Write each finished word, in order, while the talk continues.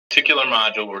Particular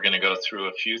module, we're going to go through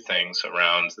a few things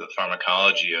around the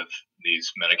pharmacology of these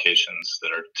medications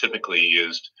that are typically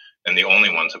used and the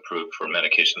only ones approved for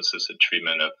medication-assisted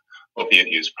treatment of opiate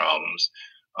use problems.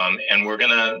 And we're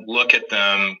going to look at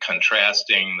them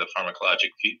contrasting the pharmacologic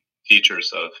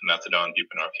features of methadone,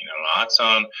 buprenorphine, and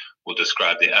naltrexone. We'll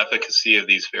describe the efficacy of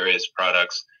these various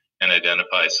products and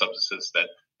identify substances that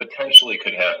potentially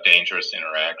could have dangerous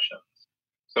interactions.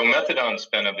 So methadone's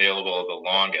been available the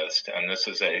longest, and this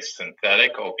is a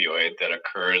synthetic opioid that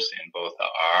occurs in both the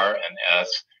R and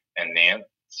S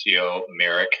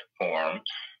enantiomeric form,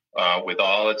 with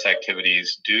all its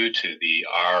activities due to the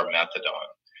R methadone.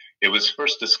 It was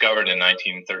first discovered in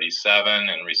 1937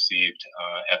 and received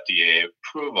FDA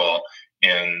approval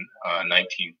in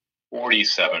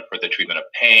 1947 for the treatment of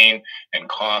pain and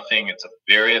coughing. It's a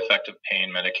very effective pain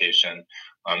medication.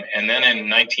 And then in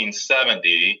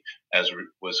 1970, as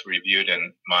was reviewed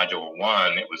in Module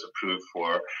 1, it was approved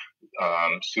for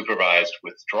supervised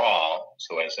withdrawal,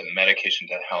 so as a medication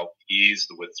to help ease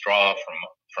the withdrawal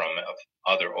from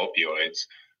other opioids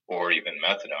or even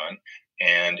methadone.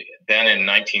 And then in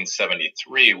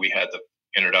 1973, we had the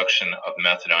introduction of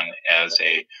methadone as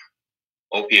a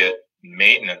opiate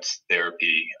maintenance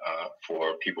therapy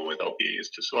for people with opiate use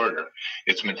disorder.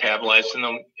 It's metabolized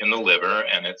in the liver,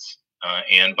 and it's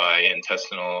and by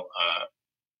intestinal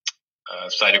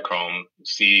cytochrome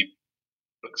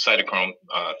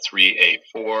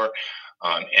 3A4,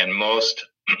 and most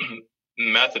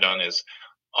methadone is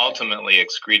ultimately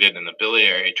excreted in the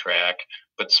biliary tract,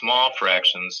 but small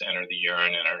fractions enter the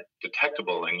urine and are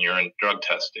detectable in urine drug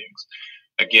testings.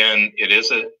 Again, it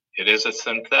is a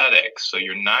synthetic, so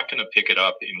you're not going to pick it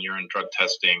up in urine drug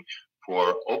testing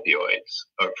for opioids,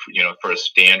 or for a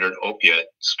standard opiate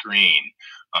screen.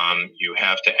 You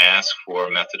have to ask for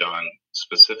methadone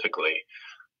specifically.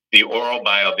 The oral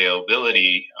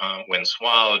bioavailability when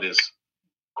swallowed is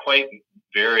quite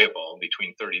variable,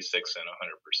 between 36 and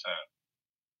 100%.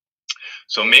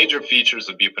 So major features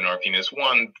of buprenorphine is,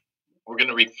 one, we're going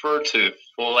to refer to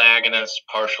full agonist,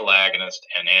 partial agonist,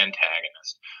 and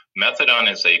antagonist. Methadone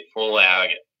is a full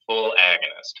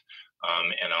agonist,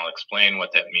 and I'll explain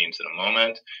what that means in a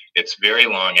moment. It's very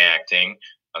long acting.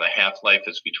 The half-life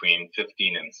is between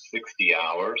 15 and 60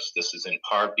 hours. This is in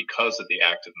part because of the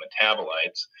active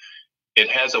metabolites. It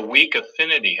has a weak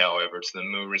affinity, however, to the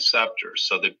mu receptor,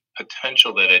 so the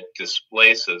potential that it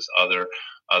displaces other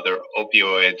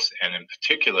opioids, and in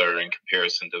particular in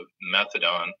comparison to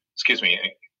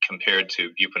compared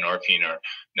to buprenorphine or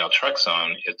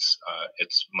naltrexone, it's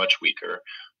much weaker.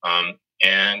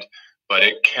 But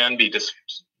it can be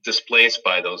displaced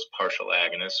by those partial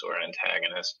agonists or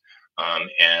antagonists,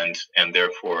 and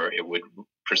therefore it would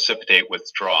precipitate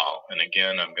withdrawal. And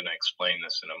again, I'm going to explain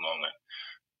this in a moment.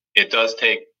 It does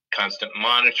take constant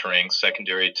monitoring,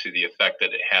 secondary to the effect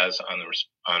that it has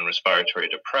on respiratory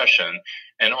depression,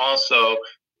 and also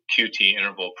QT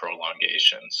interval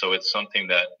prolongation. So it's something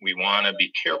that we want to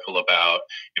be careful about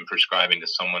in prescribing to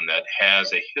someone that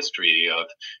has a history of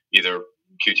either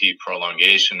QT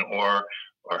prolongation or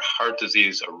heart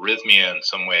disease, arrhythmia in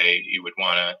some way. You would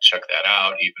want to check that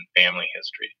out, even family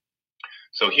history.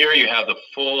 So here you have the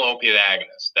full opiate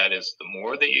agonist. That is, the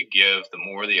more that you give, the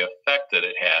more the effect that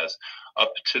it has,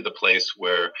 up to the place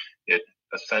where it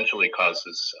essentially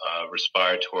causes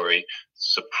respiratory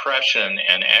suppression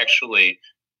and actually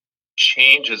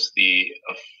changes the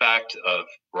effect of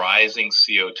rising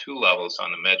CO2 levels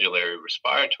on the medullary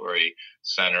respiratory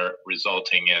center,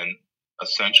 resulting in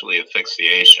essentially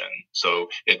asphyxiation. So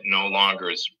it no longer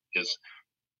is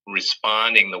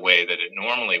responding the way that it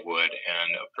normally would,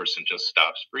 and a person just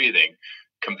stops breathing,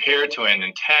 compared to an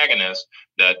antagonist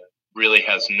that really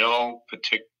has no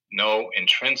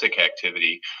intrinsic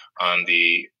activity on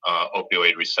the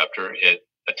opioid receptor. It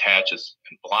attaches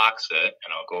and blocks it,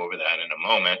 and I'll go over that in a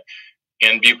moment.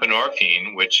 And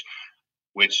buprenorphine, which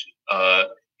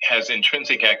has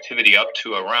intrinsic activity up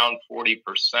to around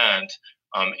 40%,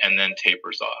 and then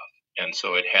tapers off. And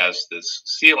so it has this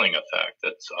ceiling effect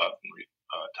that's often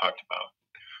talked about.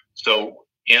 So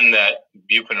in that,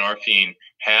 buprenorphine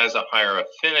has a higher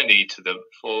affinity to the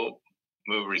full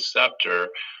mu receptor,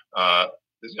 a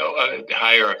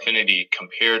higher affinity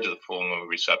compared to the full mu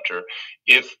receptor.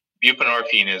 If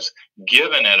buprenorphine is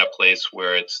given at a place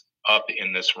where it's up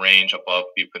in this range above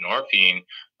buprenorphine,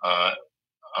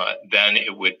 then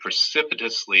it would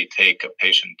precipitously take a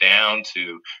patient down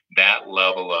to that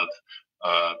level of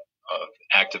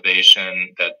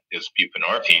activation that is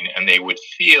buprenorphine, and they would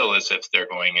feel as if they're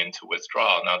going into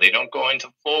withdrawal. Now, they don't go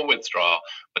into full withdrawal,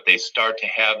 but they start to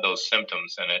have those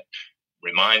symptoms, and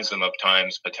reminds them of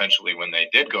times potentially when they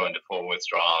did go into full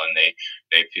withdrawal and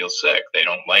they feel sick. They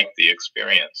don't like the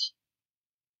experience.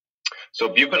 So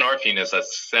buprenorphine is a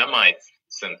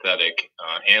semi-synthetic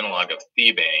analog of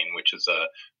thebaine, which is a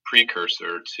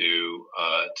precursor to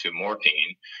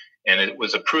morphine. And it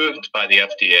was approved by the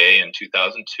FDA in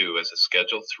 2002 as a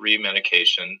Schedule III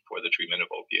medication for the treatment of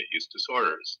opiate use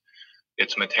disorders.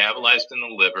 It's metabolized in the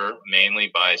liver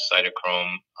mainly by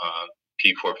cytochrome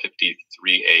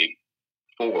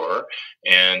P453A4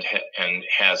 and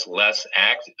has a less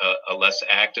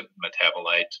active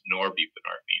metabolite nor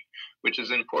buprenorphine, which is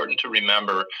important to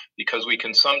remember because we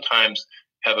can sometimes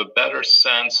have a better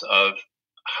sense of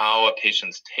how a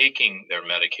patient's taking their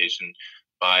medication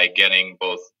by getting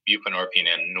both buprenorphine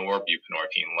and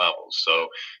norbuprenorphine levels. So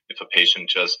if a patient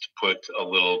just put a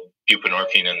little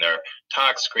buprenorphine in their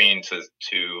tox screen to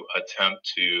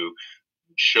attempt to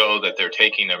show that they're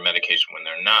taking their medication when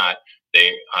they're not,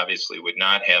 they obviously would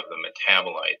not have the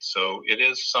metabolite. So it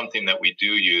is something that we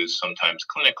do use sometimes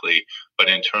clinically, but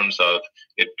in terms of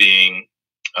it being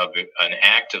an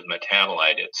active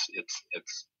metabolite,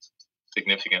 it's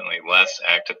significantly less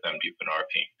active than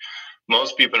buprenorphine.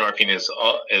 Most buprenorphine is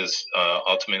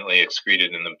ultimately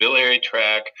excreted in the biliary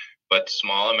tract, but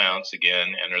small amounts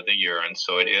again enter the urine,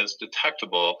 so it is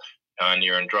detectable on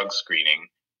urine drug screening.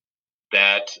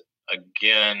 That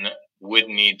again would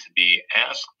need to be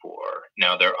asked for.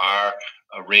 Now there are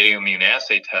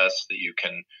radioimmunoassay tests that you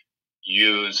can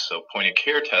use, so point of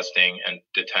care testing, and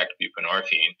detect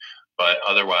buprenorphine, but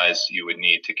otherwise you would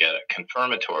need to get a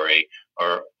confirmatory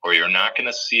or you're not going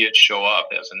to see it show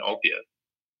up as an opiate.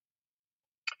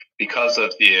 Because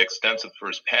of the extensive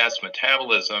first pass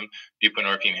metabolism,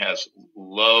 buprenorphine has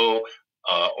low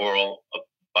oral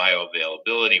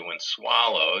bioavailability when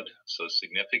swallowed, so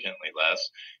significantly less,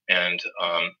 and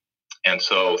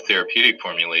so therapeutic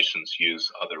formulations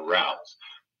use other routes.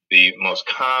 The most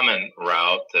common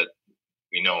route that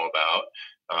we know about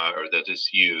or that is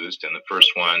used, and the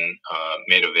first one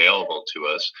made available to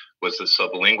us, was the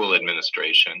sublingual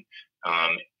administration,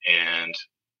 and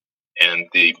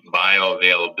the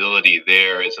bioavailability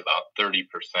there is about 30%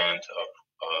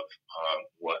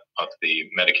 of the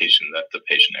medication that the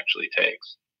patient actually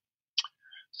takes.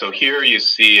 So here you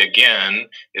see again,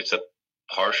 it's a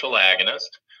partial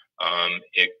agonist.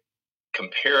 It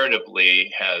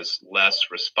comparatively has less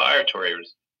respiratory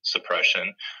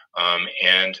suppression,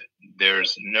 and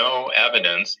there's no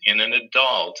evidence in an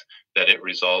adult that it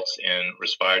results in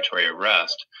respiratory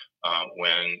arrest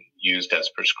when used as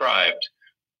prescribed.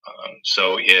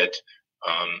 So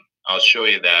I'll show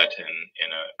you that in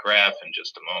a graph in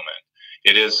just a moment.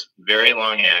 It is very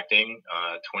long acting,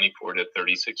 24 to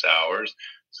 36 hours.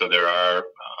 So there are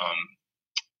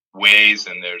ways,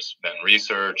 and there's been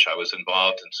research. I was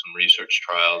involved in some research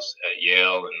trials at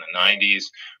Yale in the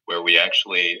 90s where we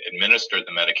actually administered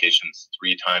the medications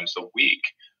 3 times a week.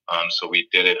 So we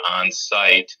did it on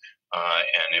site,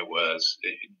 and it was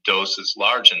doses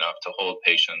large enough to hold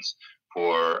patients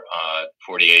for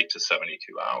 48 to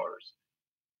 72 hours.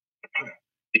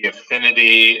 The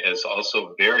affinity is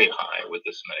also very high with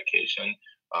this medication,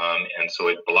 and so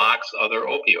it blocks other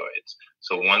opioids.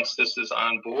 So once this is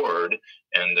on board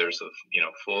and there's a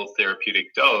full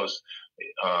therapeutic dose,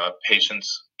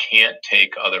 patients can't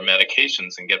take other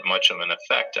medications and get much of an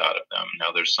effect out of them.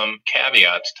 Now there's some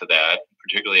caveats to that,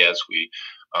 particularly as we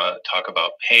talk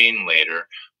about pain later.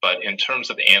 But in terms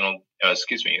of in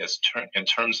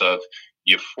terms of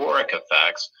euphoric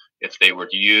effects, if they were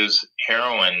to use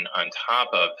heroin on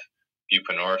top of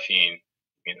buprenorphine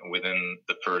within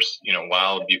the first,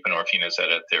 while buprenorphine is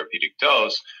at a therapeutic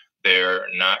dose, they're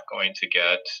not going to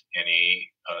get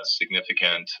any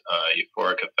significant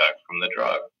euphoric effect from the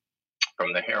drug,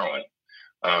 from the heroin.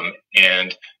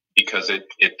 And because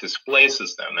it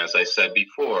displaces them, as I said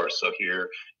before. So here,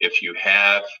 if you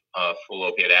have a full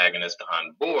opiate agonist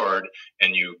on board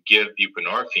and you give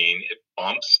buprenorphine, it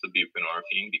bumps the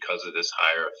buprenorphine because of this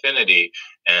higher affinity,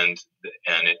 and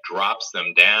it drops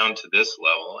them down to this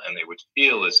level, and they would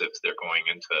feel as if they're going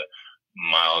into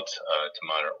mild to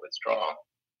moderate withdrawal.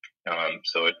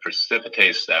 So it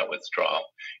precipitates that withdrawal.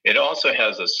 It also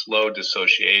has a slow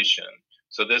dissociation.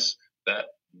 So there's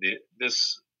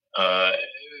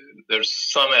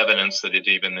some evidence that it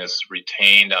even is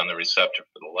retained on the receptor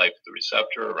for the life of the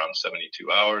receptor, around 72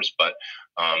 hours. But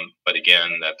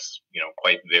again, that's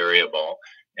quite variable.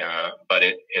 But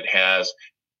it has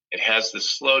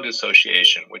this slow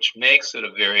dissociation, which makes it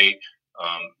a very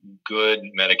good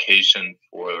medication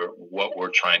for what we're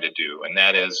trying to do, and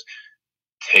that is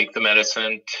take the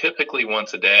medicine typically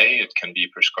once a day. It can be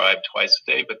prescribed twice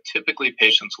a day, but typically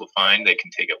patients will find they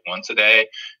can take it once a day,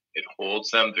 It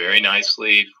holds them very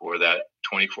nicely for that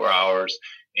 24 hours,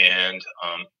 and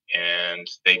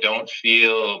they don't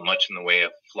feel much in the way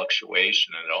of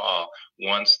fluctuation at all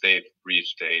once they've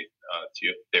reached a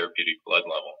therapeutic blood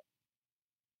level.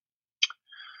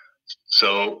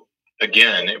 So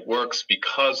again, it works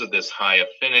because of this high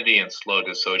affinity and slow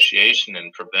dissociation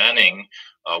in preventing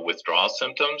withdrawal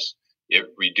symptoms. It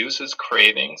reduces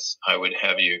cravings. I would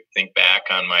have you think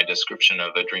back on my description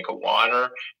of a drink of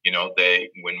water. You know,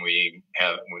 when we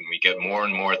get more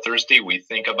and more thirsty, we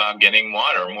think about getting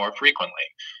water more frequently.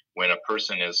 When a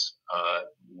person has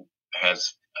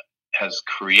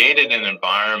created an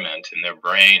environment in their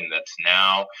brain that's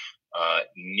now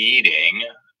needing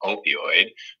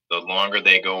opioid, the longer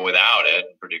they go without it,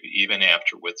 even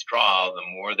after withdrawal, the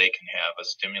more they can have a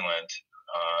stimulant,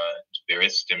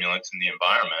 various stimulants in the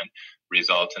environment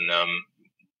result in them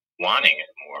wanting it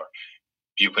more.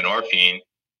 Buprenorphine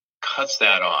cuts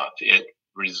that off. It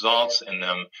results in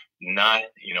them not,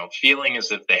 feeling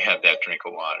as if they had that drink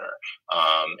of water,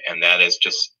 and that is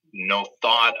just no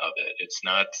thought of it. It's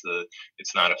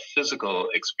not a physical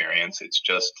experience. It's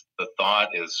just the thought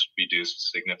is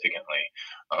reduced significantly.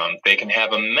 They can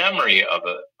have a memory of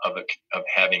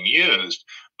having used,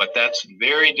 but that's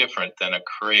very different than a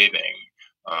craving.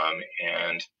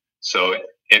 And so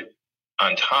it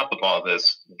on top of all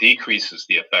this decreases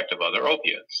the effect of other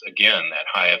opiates. Again, that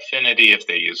high affinity, if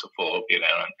they use a full opiate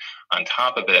on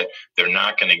top of it, they're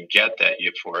not going to get that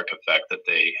euphoric effect that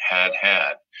they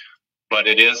had. But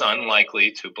it is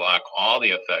unlikely to block all the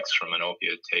effects from an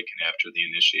opiate taken after the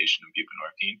initiation of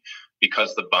buprenorphine,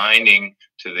 because the binding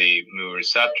to the mu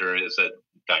receptor is a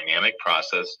dynamic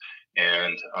process,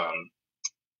 and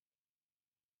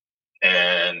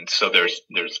so there's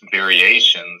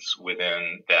variations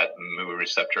within that mu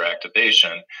receptor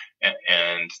activation,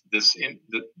 and the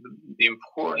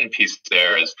important piece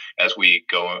there is as we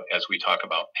talk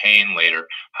about pain later,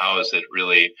 how is it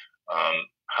really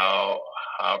how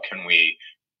can we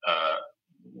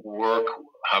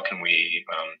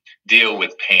deal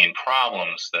with pain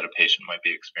problems that a patient might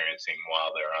be experiencing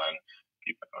while they're on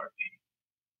buprenorphine.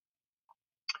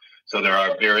 So there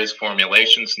are various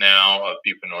formulations now of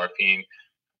buprenorphine.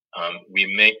 We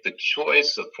make the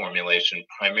choice of formulation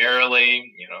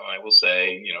primarily, I will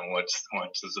say, what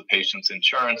does the patient's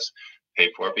insurance pay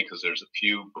for, because there's a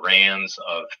few brands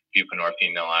of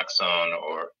buprenorphine naloxone,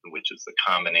 which is the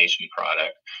combination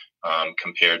product,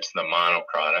 compared to the mono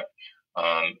product.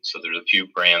 So there's a few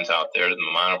brands out there.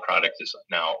 The mono product is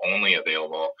now only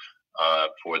available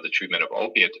for the treatment of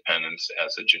opiate dependence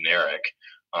as a generic.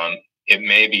 It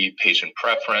may be patient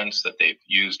preference that they've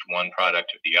used one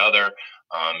product or the other,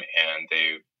 and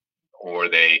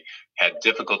they had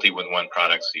difficulty with one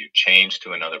product, so you change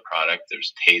to another product.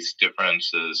 There's taste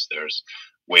differences. There's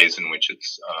ways in which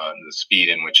it's the speed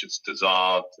in which it's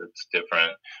dissolved. It's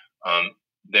different.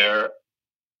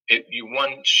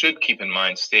 One should keep in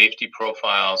mind safety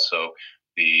profiles. So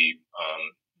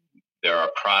there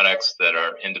are products that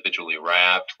are individually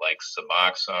wrapped, like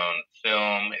Suboxone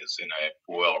film is in a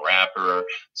foil wrapper.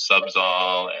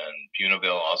 Subzol and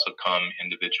Bunavil also come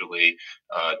individually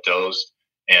dosed,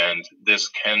 and this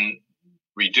can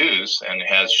reduce, and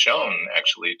has shown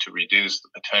actually to reduce, the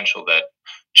potential that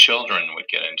children would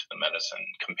get into the medicine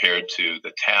compared to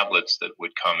the tablets that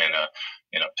would come in a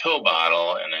pill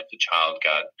bottle, and if the child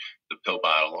got the pill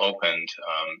bottle opened,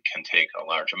 can take a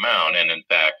large amount. And in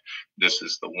fact, this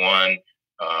is the one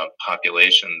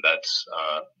population that's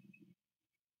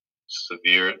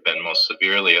been most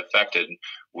severely affected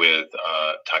with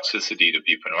toxicity to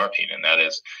buprenorphine, and that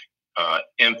is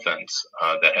infants.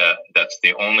 That's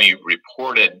the only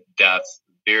reported death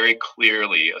very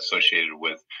clearly associated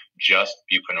with just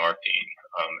buprenorphine.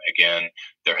 Again,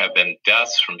 there have been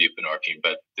deaths from buprenorphine,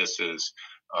 but this is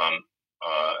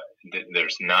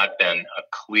there's not been a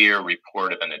clear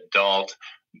report of an adult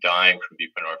dying from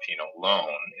buprenorphine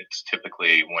alone. It's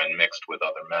typically when mixed with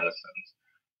other medicines.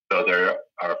 So there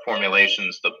are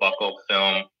formulations, the buccal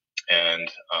film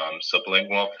and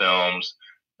sublingual films,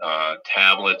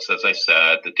 tablets, as I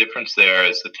said. The difference there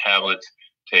is the tablets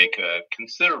take a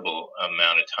considerable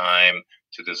amount of time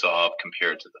to dissolve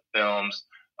compared to the films.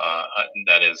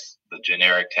 That is, the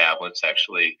generic tablets,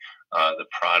 actually, the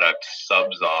product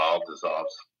Subzol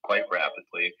dissolves quite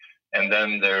rapidly. And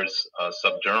then there's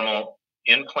subdermal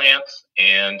implants,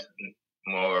 and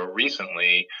more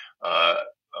recently,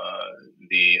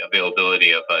 the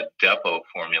availability of a depot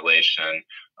formulation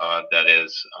that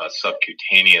is a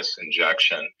subcutaneous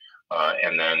injection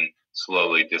and then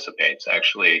slowly dissipates.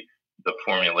 Actually, the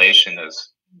formulation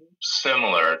is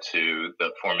similar to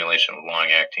the formulation of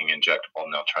long-acting injectable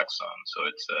naltrexone. So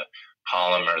it's a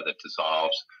polymer that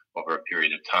dissolves over a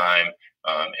period of time,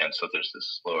 and so there's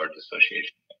this slower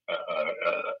dissociation,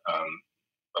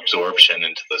 absorption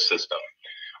into the system.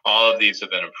 All of these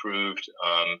have been approved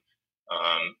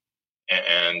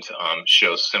and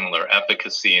show similar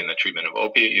efficacy in the treatment of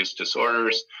opiate use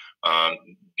disorders.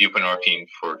 Buprenorphine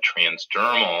for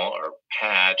transdermal or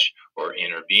patch or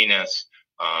intravenous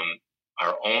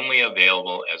are only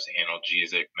available as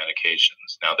analgesic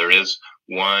medications. Now, there is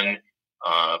one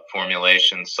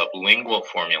formulation, sublingual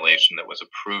formulation, that was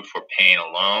approved for pain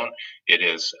alone. It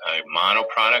is a mono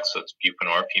product, so it's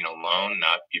buprenorphine alone,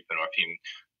 not buprenorphine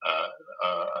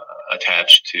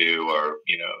attached to or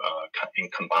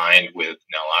combined with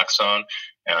naloxone,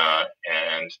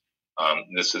 and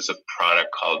this is a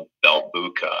product called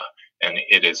Belbuca, and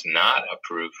it is not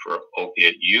approved for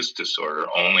opiate use disorder,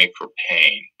 only for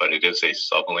pain, but it is a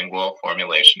sublingual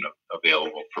formulation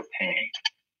available for pain.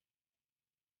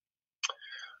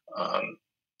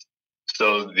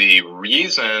 So the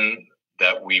reason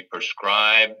that we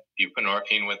prescribe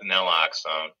buprenorphine with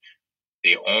naloxone,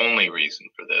 the only reason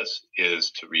for this, is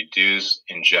to reduce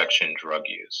injection drug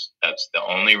use. That's the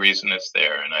only reason it's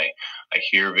there. And I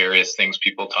hear various things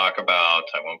people talk about.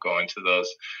 I won't go into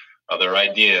those other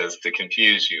ideas to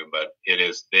confuse you, but it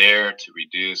is there to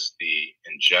reduce the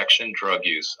injection drug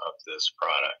use of this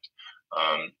product.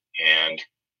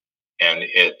 And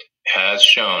it has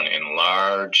shown in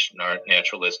large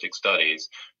naturalistic studies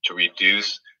to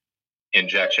reduce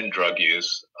injection drug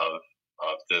use of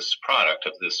this product,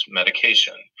 of this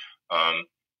medication.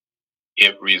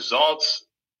 It results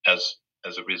as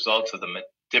a result of the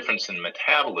difference in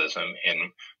metabolism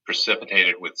in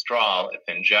precipitated withdrawal if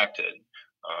injected.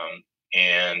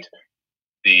 And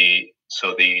the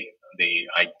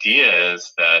idea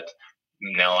is that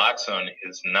naloxone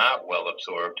is not well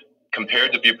absorbed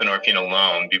compared to buprenorphine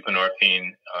alone.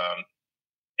 Buprenorphine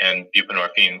and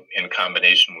buprenorphine in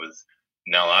combination with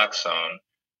naloxone,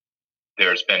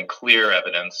 there's been clear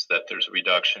evidence that there's a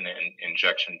reduction in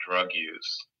injection drug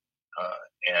use.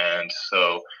 And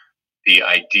so the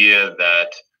idea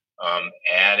that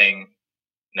adding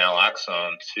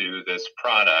naloxone to this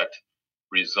product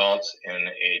results in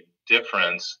a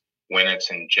difference when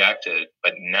it's injected,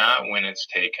 but not when it's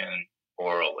taken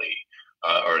orally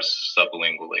or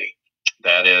sublingually.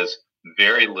 That is,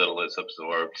 very little is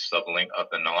absorbed of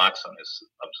the naloxone is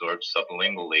absorbed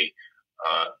sublingually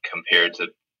compared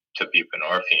to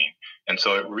buprenorphine, and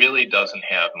so it really doesn't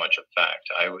have much effect.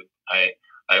 I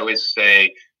always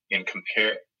say in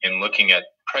looking at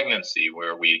pregnancy,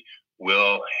 where we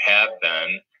will have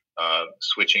been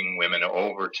switching women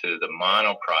over to the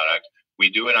mono product, we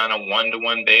do it on a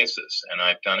one-to-one basis, and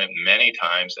I've done it many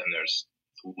times, and there's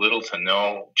little to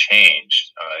no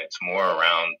change. It's more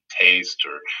around taste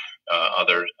or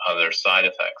other side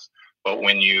effects. But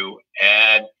when you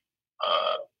add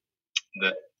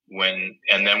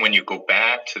when you go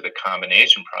back to the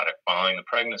combination product following the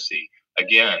pregnancy,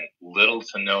 again, little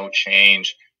to no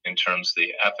change in terms of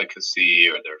the efficacy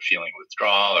or their feeling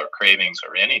withdrawal or cravings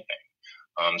or anything.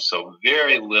 So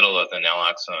very little of the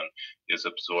naloxone is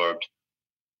absorbed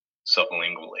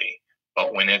sublingually.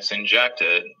 But when it's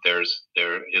injected, there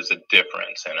is a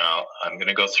difference, and I'm going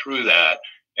to go through that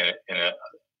in a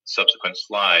subsequent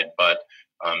slide. But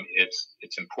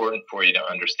it's important for you to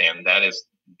understand that is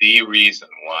the reason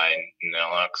why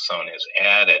naloxone is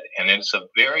added, and it's a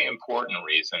very important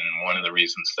reason. One of the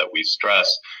reasons that we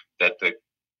stress that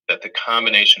the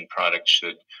combination product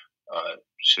should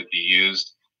be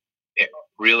used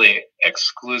really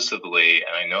exclusively.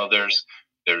 And I know there's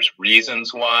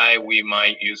reasons why we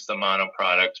might use the mono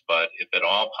product, but if at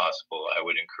all possible, I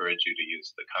would encourage you to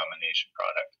use the combination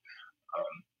product.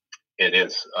 It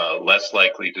is less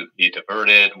likely to be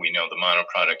diverted. We know the mono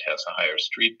product has a higher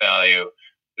street value.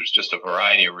 There's just a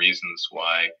variety of reasons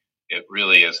why it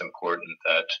really is important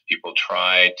that people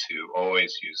try to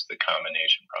always use the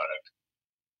combination product.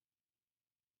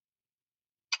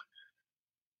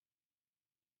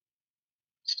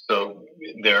 So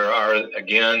there are,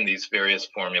 again, these various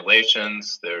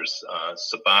formulations. There's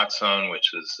Suboxone,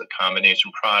 which is a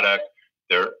combination product.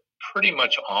 They're pretty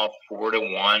much all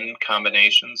 4-to-1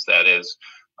 combinations. That is,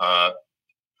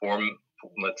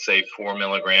 let's say 4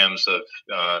 milligrams of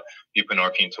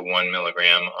buprenorphine to 1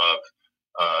 milligram of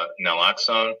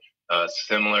naloxone.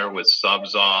 Similar with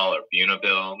Subzol or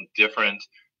Bunavil, different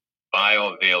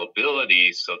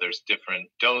bioavailability, so there's different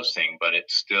dosing, but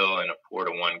it's still in a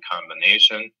 4-to-1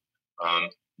 combination.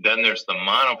 Then there's the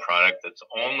mono product that's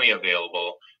only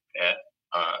available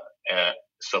at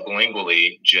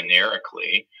sublingually,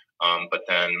 generically, but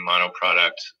then mono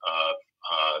product,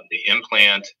 the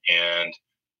implant and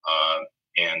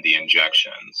and the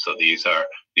injection. So these are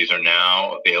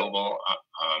now available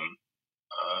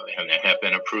and have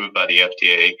been approved by the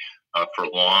FDA for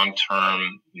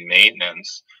long-term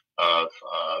maintenance of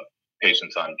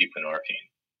patients on buprenorphine.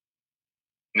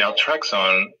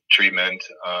 Naltrexone treatment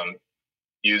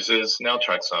uses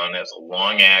naltrexone as a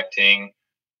long-acting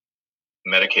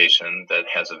medication that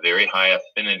has a very high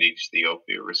affinity to the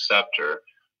opioid receptor,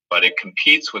 but it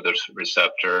competes with the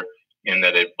receptor in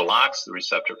that it blocks the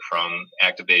receptor from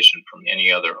activation from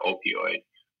any other opioid.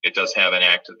 It does have an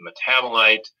active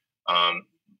metabolite,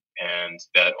 and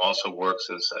that also works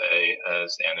as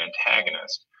an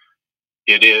antagonist.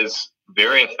 It is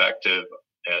very effective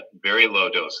at very low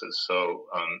doses, so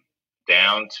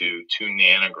down to 2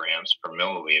 nanograms per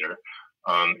milliliter,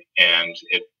 and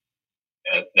it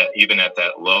even at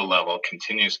that low level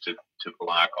continues to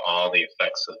block all the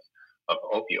effects of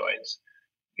opioids.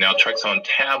 Naltrexone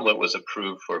tablet was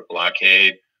approved for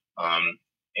blockade,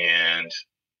 and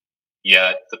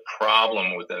yet the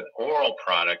problem with the oral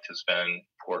product has been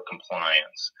poor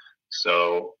compliance.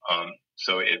 So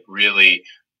it really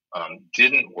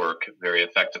didn't work very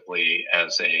effectively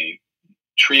as a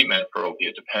treatment for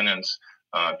opiate dependence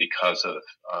because of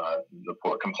the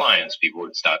poor compliance. People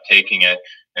would stop taking it,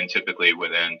 and typically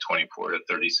within 24 to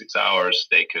 36 hours,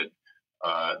 they could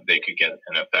get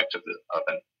an effect of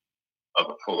a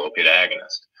full opiate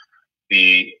agonist.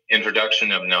 The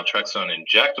introduction of naltrexone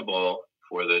injectable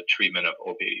for the treatment of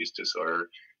opiate use disorder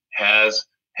has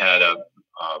had a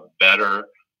better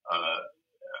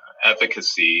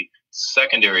efficacy,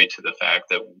 secondary to the fact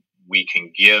that we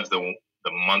can give the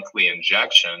monthly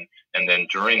injection, and then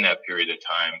during that period of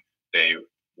time, they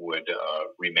would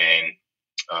remain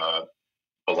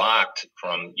blocked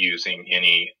from using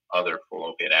any other full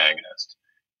opiate agonist.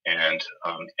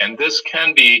 And this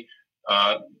can be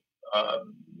an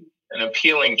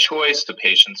appealing choice to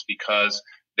patients because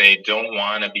they don't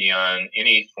want to be on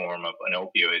any form of an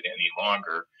opioid any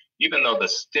longer, even though the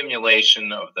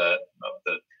stimulation of the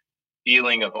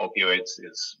feeling of opioids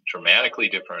is dramatically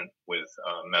different with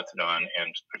methadone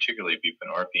and particularly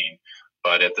buprenorphine.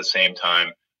 But at the same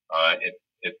time,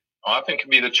 it often can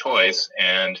be the choice,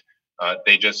 and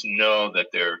they just know that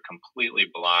they're completely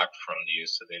blocked from the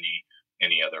use of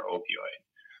any other opioid.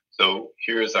 So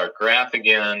here's our graph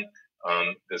again.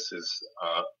 This is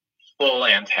full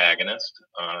antagonist,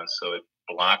 so it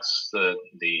blocks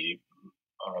the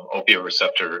opioid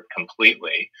receptor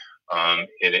completely.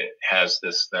 It has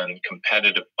this then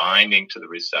competitive binding to the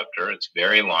receptor. It's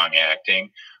very long acting.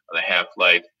 The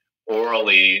half-life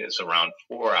orally is around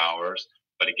 4 hours,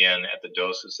 but again, at the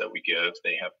doses that we give,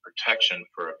 they have protection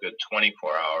for a good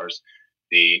 24 hours.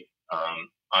 The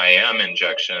IM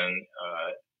injection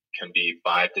can be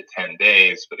 5 to 10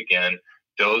 days, but again,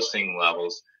 dosing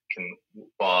levels can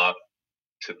fall off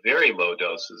to very low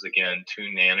doses, again,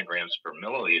 2 nanograms per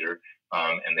milliliter,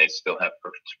 and they still have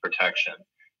protection.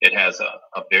 It has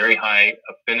a very high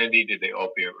affinity to the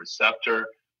opioid receptor,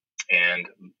 and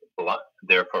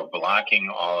therefore blocking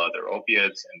all other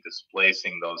opiates and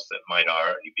displacing those that might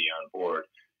already be on board.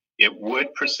 It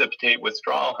would precipitate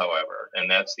withdrawal, however, and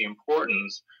that's the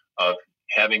importance of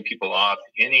having people off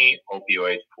any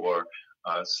opioid for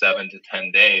 7 to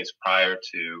 10 days prior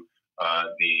to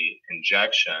the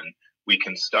injection. We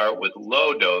can start with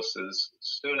low doses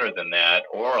sooner than that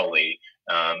orally,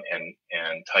 and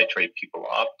titrate people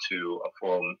up to a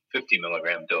full 50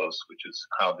 milligram dose, which is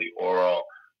how the oral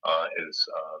is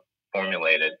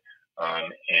formulated.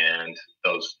 And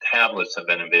those tablets have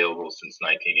been available since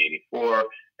 1984,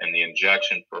 and the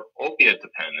injection for opiate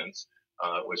dependence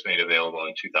was made available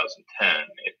in 2010.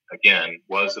 It, again,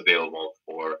 was available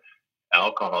for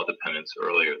alcohol dependence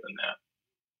earlier than that.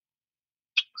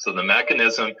 So the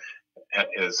mechanism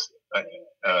is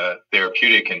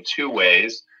therapeutic in 2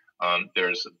 ways.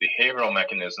 There's a behavioral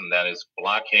mechanism that is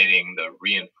blockading the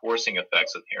reinforcing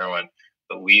effects of heroin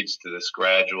that leads to this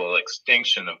gradual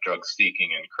extinction of drug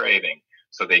seeking and craving.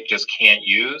 So they just can't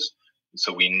use.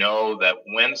 So we know that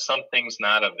when something's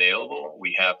not available,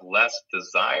 we have less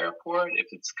desire for it.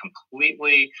 If it's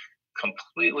completely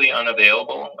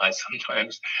unavailable, I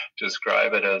sometimes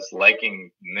describe it as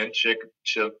liking mint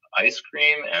chip ice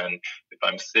cream. And if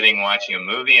I'm sitting watching a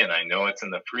movie and I know it's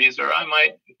in the freezer, I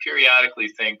might periodically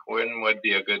think, when would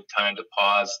be a good time to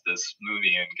pause this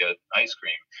movie and get ice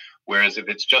cream? Whereas if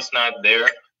it's just not there,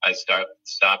 I stop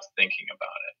thinking about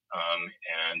it.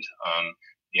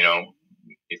 You know,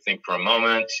 You think for a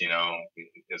moment,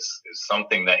 is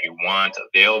something that you want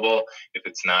available? If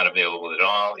it's not available at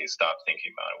all, you stop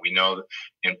thinking about it. We know that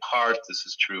in part this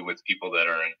is true with people that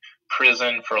are in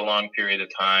prison for a long period of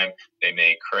time. They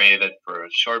may crave it for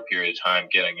a short period of time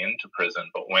getting into prison,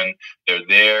 but when they're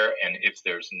there and if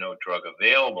there's no drug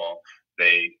available,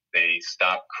 they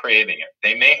stop craving it.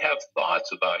 They may have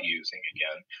thoughts about using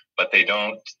again, but they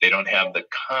don't have the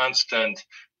constant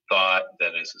thought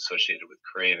that is associated with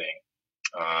craving.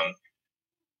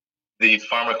 The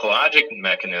pharmacologic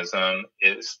mechanism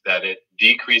is that it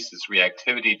decreases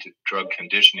reactivity to drug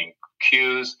conditioning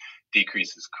cues,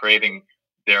 decreases craving,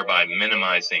 thereby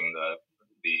minimizing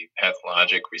the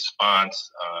pathologic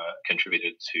response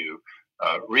contributed to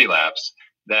relapse.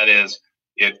 That is,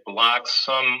 it blocks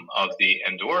some of the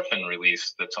endorphin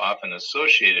release that's often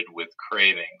associated with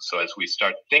craving. So as we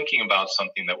start thinking about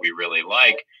something that we really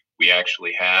like, we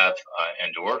actually have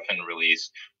endorphin release,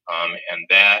 and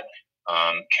that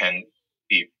can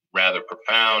be rather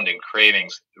profound in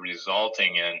cravings,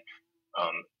 resulting in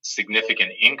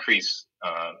significant increase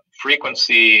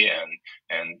frequency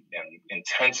and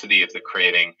intensity of the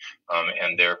craving,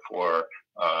 and therefore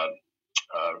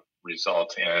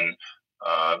result in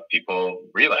people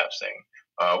relapsing.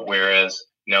 Whereas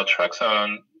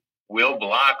naltrexone will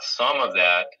block some of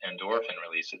that endorphin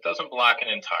release. It doesn't block it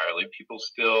entirely. People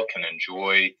still can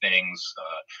enjoy things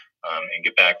and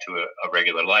get back to a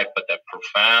regular life, but that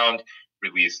profound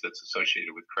release that's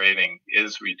associated with craving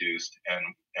is reduced,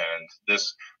 and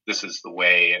this is the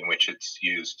way in which it's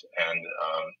used and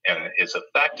is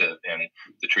effective in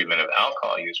the treatment of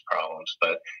alcohol use problems,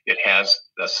 but it has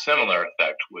a similar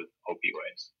effect with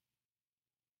opioids.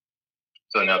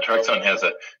 So naltrexone has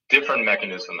a different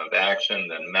mechanism of action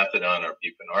than methadone or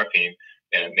buprenorphine,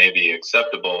 and it may be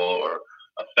acceptable or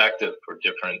effective for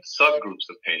different subgroups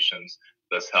of patients,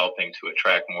 thus helping to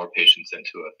attract more patients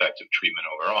into effective treatment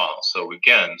overall. So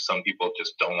again, some people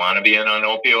just don't want to be in an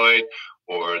opioid,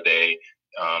 or they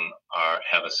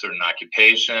have a certain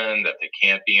occupation that they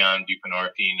can't be on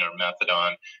buprenorphine or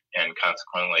methadone, and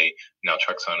consequently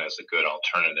naltrexone is a good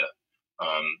alternative.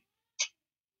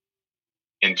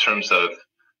 In terms of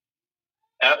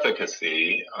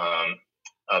efficacy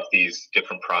of these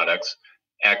different products,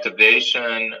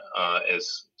 activation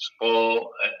is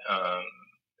full.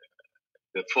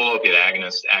 The full opiate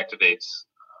agonist activates,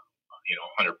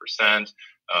 100%.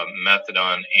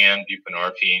 Methadone and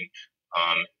buprenorphine,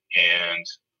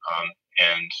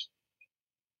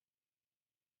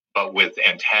 but with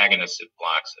antagonists, it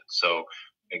blocks it. So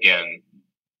again,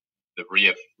 the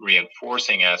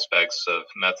reinforcing aspects of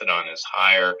methadone is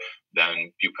higher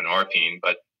than buprenorphine,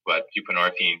 but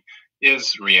buprenorphine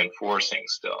is reinforcing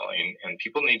still, and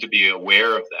people need to be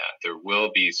aware of that. There will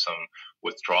be some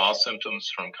withdrawal symptoms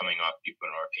from coming off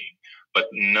buprenorphine, but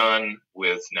none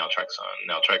with naltrexone.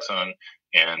 Naltrexone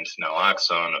and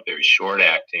naloxone, a very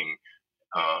short-acting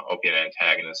opiate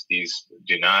antagonist, these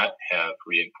do not have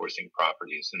reinforcing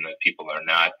properties, and that people are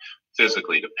not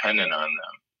physically dependent on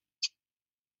them.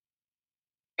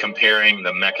 Comparing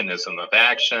the mechanism of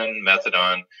action,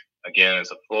 methadone, again, is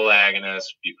a full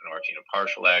agonist, buprenorphine a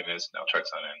partial agonist,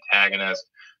 naltrexone antagonist.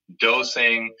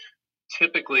 Dosing,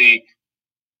 typically,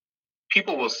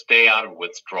 people will stay out of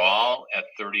withdrawal at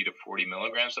 30 to 40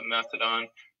 milligrams of methadone,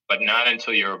 but not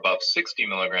until you're above 60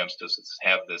 milligrams does it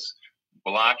have this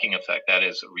blocking effect. That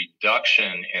is a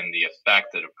reduction in the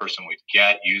effect that a person would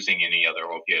get using any other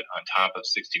opiate on top of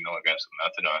 60 milligrams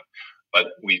of methadone. But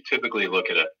we typically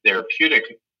look at a therapeutic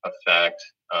effect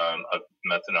of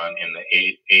methadone in the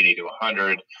 80 to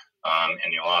 100,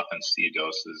 and you'll often see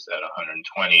doses at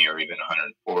 120 or even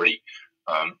 140.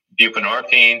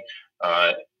 Buprenorphine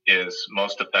is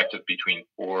most effective between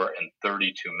 4 and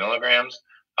 32 milligrams.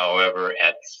 However,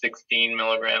 at 16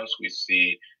 milligrams, we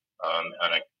see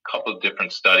on a couple of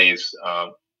different studies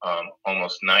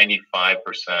almost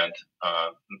 95%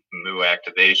 mu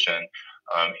activation,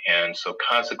 and so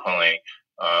consequently,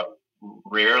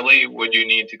 rarely would you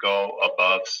need to go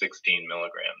above 16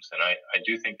 milligrams, and I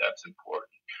do think that's important.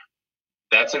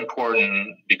 That's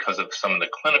important because of some of the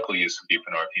clinical use of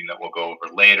buprenorphine that we'll go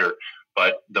over later.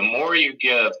 But the more you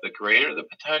give, the greater the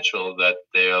potential that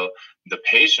the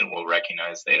patient will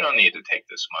recognize they don't need to take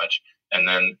this much, and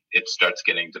then it starts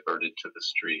getting diverted to the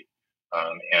street.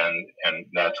 And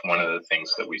that's one of the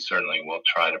things that we certainly will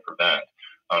try to prevent.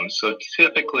 So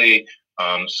typically,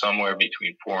 somewhere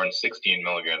between 4 and 16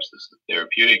 milligrams is the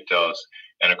therapeutic dose,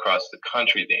 and across the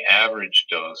country, the average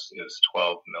dose is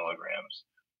 12 milligrams.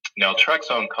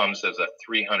 Naltrexone comes as a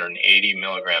 380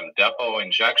 milligram depot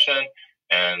injection,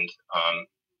 and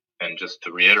And just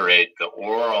to reiterate, the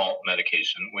oral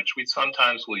medication, which we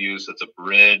sometimes will use as a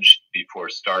bridge before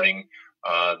starting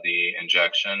the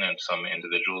injection, and some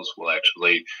individuals will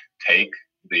actually take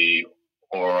the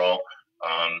oral,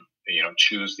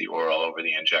 choose the oral over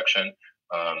the injection.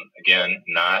 Again,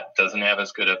 doesn't have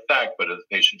as good effect, but if the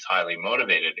patient's highly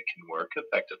motivated, it can work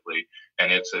effectively,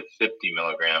 and it's a 50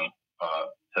 milligram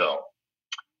pill.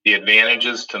 The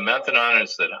advantages to methadone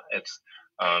is that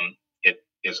it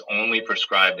is only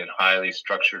prescribed in highly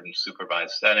structured and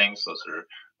supervised settings. Those are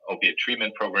opiate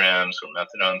treatment programs or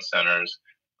methadone centers,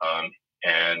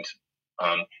 and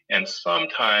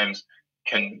sometimes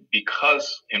can,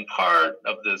 because in part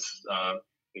of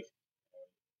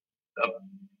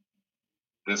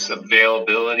this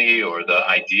availability or the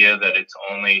idea that it's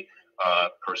only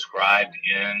prescribed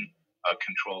in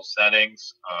controlled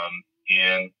settings,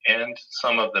 and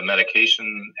some of the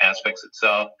medication aspects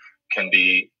itself can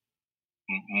be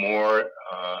more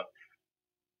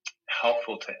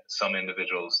helpful to some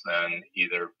individuals than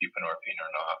either buprenorphine or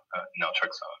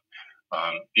naltrexone.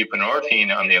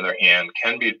 Buprenorphine, on the other hand,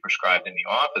 can be prescribed in the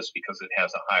office because it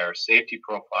has a higher safety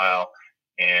profile,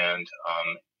 and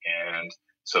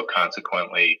so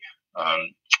consequently,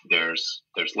 there's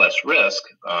less risk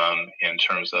in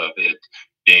terms of it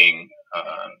being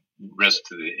risk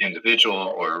to the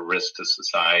individual or risk to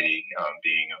society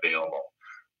being available.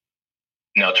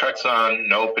 Naltrexone,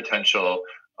 no potential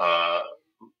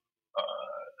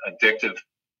addictive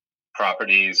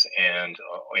properties and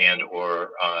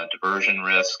or diversion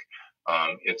risk.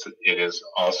 It is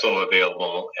also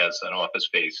available as an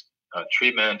office-based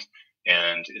treatment,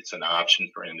 and it's an option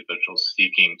for individuals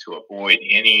seeking to avoid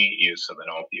any use of an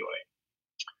opioid.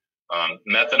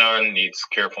 Methadone needs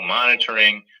careful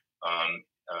monitoring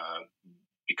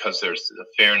because there's a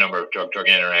fair number of drug-drug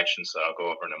interactions that I'll go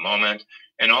over in a moment,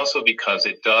 and also because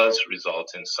it does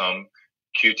result in some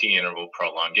QT interval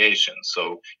prolongation.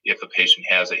 So if a patient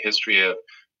has a history of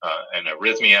an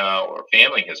arrhythmia or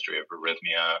family history of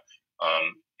arrhythmia,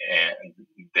 and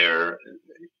there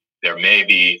may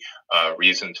be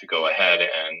reason to go ahead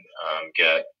and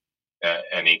get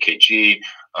an EKG.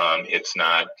 It's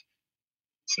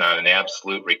not an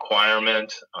absolute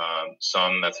requirement.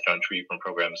 Some methadone treatment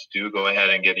programs do go ahead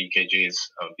and get EKGs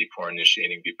before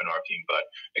initiating buprenorphine, but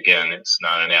again, it's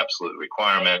not an absolute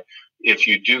requirement. If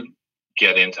you do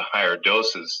get into higher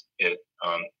doses, it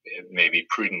may be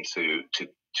prudent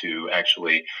to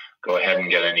actually go ahead and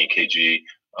get an EKG,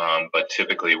 but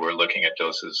typically we're looking at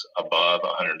doses above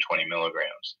 120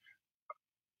 milligrams.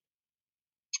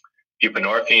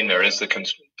 Buprenorphine, there is the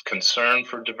concern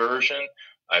for diversion.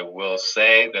 I will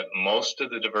say that most of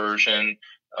the diversion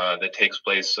that takes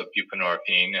place of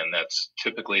buprenorphine, and that's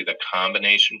typically the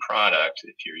combination product,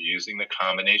 if you're using the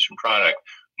combination product,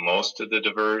 most of the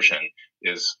diversion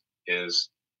is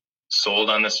sold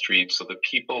on the street so that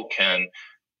people can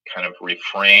kind of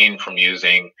refrain from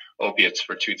using opiates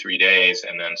for 2-3 days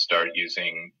and then start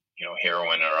using,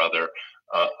 heroin or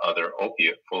other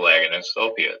opiate full agonist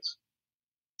opiates.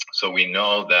 So we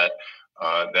know that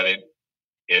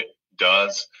it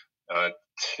does.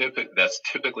 That's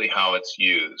typically how it's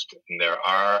used. And there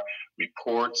are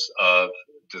reports of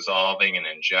dissolving and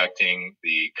injecting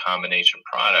the combination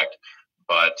product,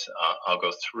 but I'll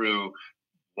go through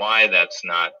why that's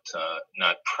not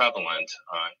prevalent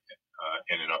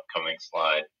in an upcoming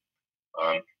slide.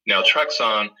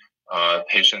 Naltrexone,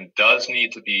 patient does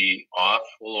need to be off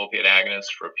full opiate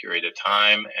agonists for a period of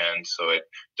time, and so it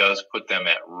does put them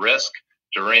at risk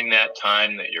during that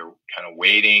time that you're kind of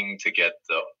waiting to get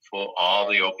all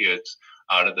the opiates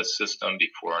out of the system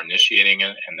before initiating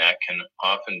it, and that can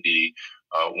often be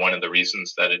one of the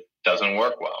reasons that it doesn't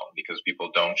work well, because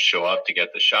people don't show up to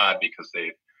get the shot because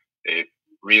they've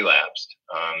relapsed,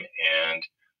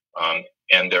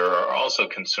 and there are also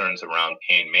concerns around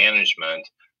pain management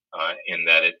in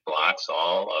that it blocks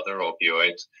all other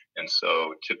opioids, and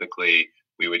so typically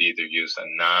we would either use a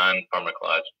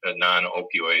non-opioid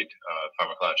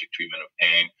pharmacologic treatment of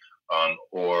pain,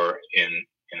 or in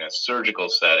a surgical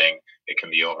setting, it can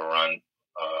be overrun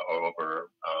or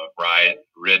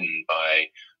ridden by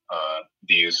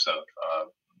the use of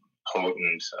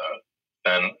potent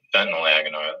fentanyl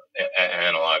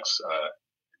analogs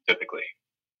typically.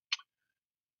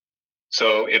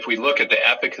 So if we look at the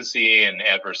efficacy and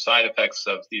adverse side effects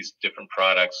of these different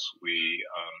products, we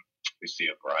see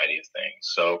a variety of things.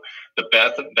 So the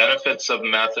benefits of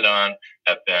methadone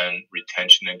have been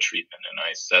retention and treatment. And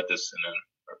I said this in an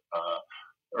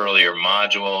earlier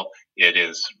module. It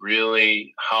is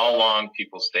really how long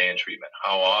people stay in treatment,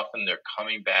 how often they're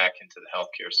coming back into the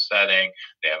healthcare setting.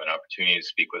 They have an opportunity to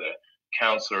speak with a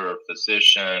counselor,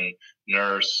 physician,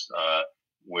 nurse,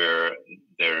 where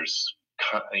there's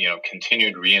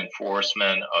continued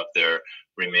reinforcement of their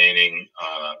remaining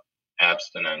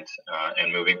abstinent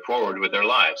and moving forward with their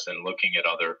lives, and looking at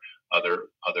other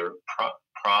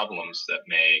problems that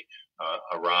may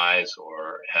arise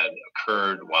or had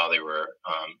occurred while they were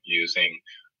using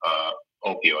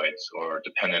opioids or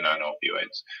dependent on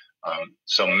opioids.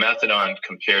 So methadone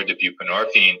compared to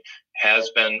buprenorphine has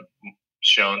been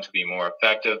shown to be more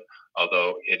effective,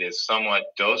 although it is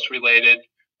somewhat dose related,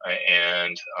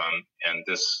 and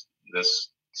this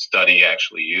study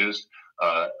actually used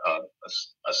a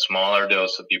smaller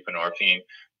dose of buprenorphine,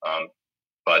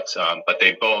 but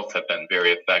they both have been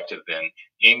very effective in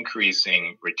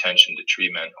increasing retention to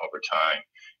treatment over time.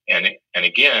 And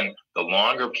again, the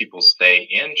longer people stay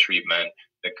in treatment,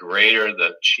 the greater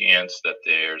the chance that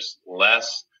there's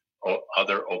less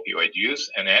other opioid use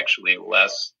and actually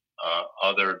less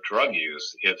other drug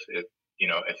use if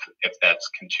that's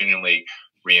continually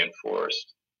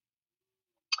reinforced.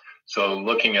 So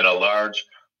looking at a large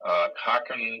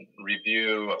Cochrane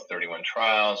review of 31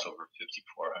 trials over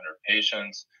 5,400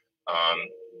 patients,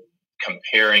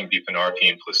 comparing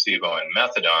buprenorphine, placebo, and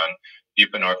methadone,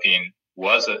 buprenorphine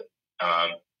was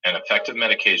an effective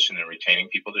medication in retaining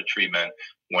people to treatment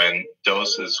when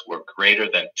doses were greater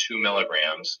than 2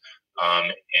 milligrams,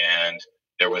 and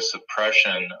there was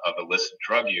suppression of illicit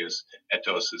drug use at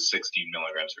doses 16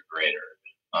 milligrams or greater.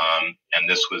 And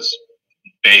this was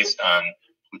based on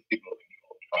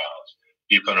placebo-controlled trials.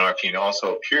 Buprenorphine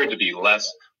also appeared to be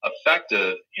less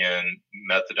effective in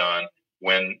methadone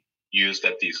when used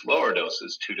at these lower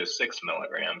doses, 2 to 6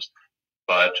 milligrams.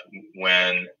 But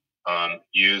when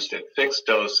used at fixed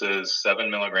doses, 7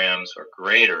 milligrams or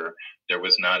greater, there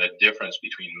was not a difference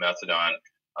between methadone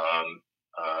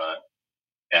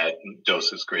at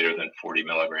doses greater than 40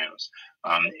 milligrams.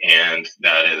 And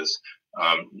that is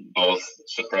both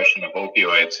suppression of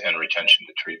opioids and retention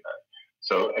to treatment.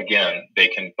 So again, they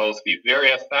can both be very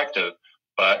effective,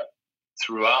 but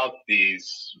throughout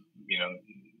these,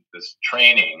 this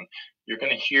training, you're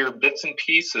going to hear bits and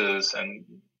pieces, and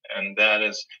that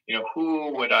is,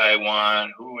 who would I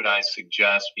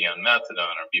suggest be on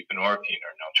methadone or buprenorphine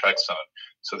or naltrexone?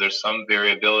 So there's some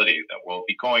variability that we'll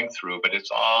be going through, but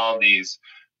it's all these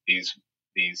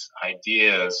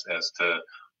ideas as to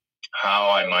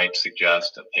how I might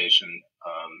suggest a patient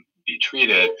be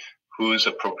treated, who's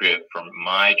appropriate for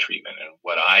my treatment and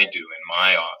what I do in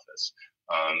my office.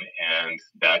 And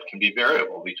that can be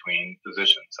variable between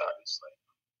physicians, obviously,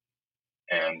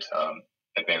 and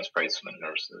advanced placement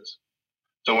nurses.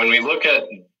 So when we look at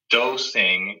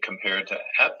dosing compared to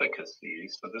efficacy,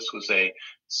 so this was a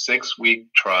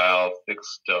 6-week trial,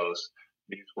 fixed dose.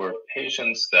 These were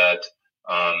patients that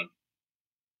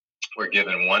were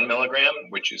given 1 milligram,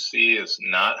 which you see is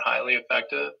not highly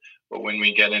effective. But when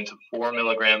we get into 4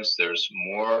 milligrams, there's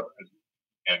more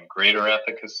and greater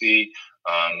efficacy,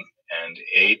 and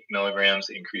 8 milligrams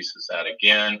increases that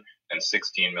again, and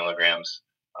 16 milligrams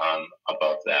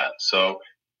above that. So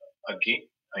again,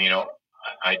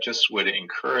 I just would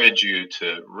encourage you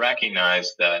to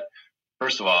recognize that,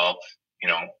 first of all,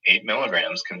 8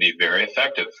 milligrams can be very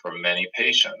effective for many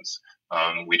patients.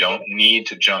 We don't need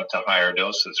to jump to higher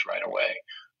doses right away.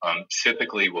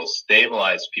 Typically, we'll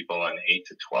stabilize people on 8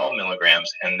 to 12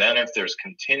 milligrams, and then if there's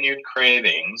continued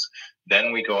cravings,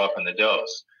 then we go up in the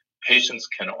dose. Patients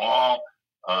can all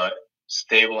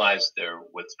stabilize their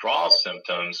withdrawal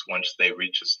symptoms once they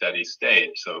reach a steady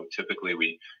state. So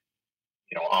typically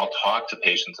I'll talk to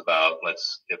patients about,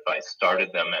 if I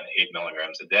started them at 8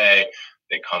 milligrams a day,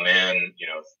 they come in,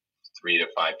 3 to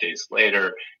 5 days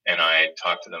later, and I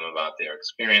talk to them about their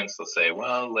experience. They'll say,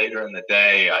 well, later in the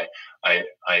day, I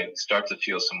start to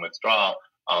feel some withdrawal.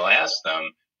 I'll ask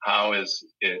them, how was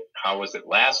it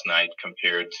last night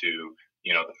compared to,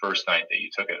 the first night that you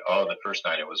took it? Oh, the first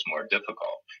night it was more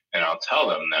difficult. And I'll tell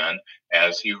them then,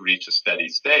 as you reach a steady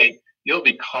state, you'll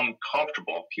become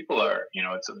comfortable. People are,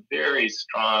 it's a very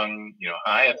strong,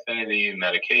 high affinity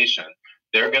medication.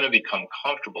 They're going to become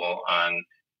comfortable on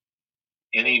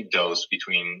any dose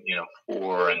between,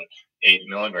 4 and 8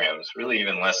 milligrams, really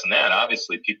even less than that.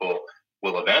 Obviously, people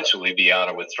will eventually be out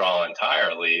of withdrawal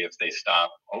entirely if they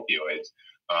stop opioids.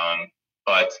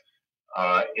 But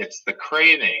it's the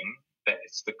craving.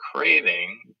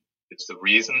 It's the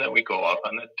reason that we go up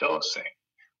on the dosing.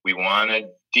 We want to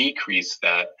decrease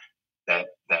that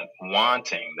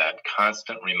wanting, that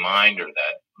constant reminder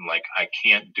that, like, I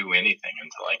can't do anything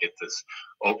until I get this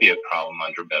opiate problem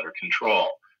under better control.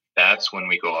 That's when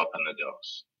we go up on the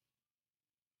dose.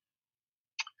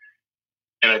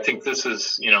 And I think this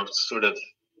is, sort of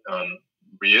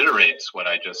reiterates what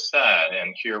I just said.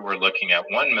 And here we're looking at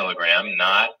 1 milligram,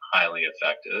 not highly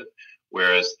effective,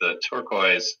 whereas the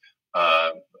turquoise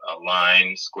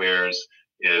line squares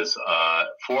is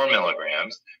 4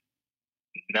 milligrams,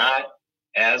 not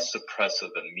as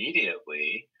suppressive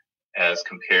immediately as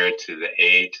compared to the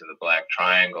 8 to the black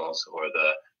triangles or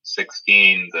the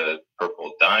 16, the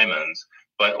purple diamonds,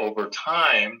 but over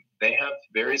time they have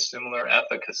very similar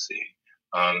efficacy.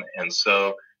 And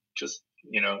so just,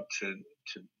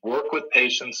 to work with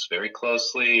patients very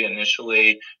closely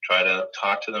initially, try to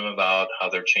talk to them about how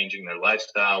they're changing their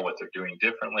lifestyle, what they're doing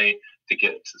differently to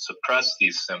get to suppress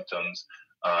these symptoms,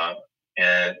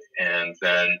 and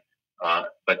then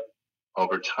but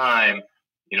over time,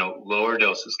 lower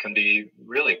doses can be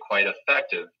really quite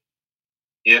effective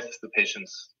if the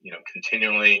patient's,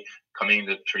 continually coming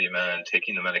to treatment and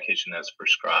taking the medication as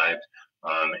prescribed,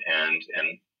 and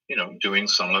doing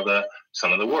some of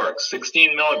the work.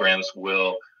 16 milligrams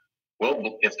will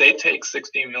if they take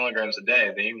 16 milligrams a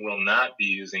day, they will not be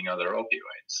using other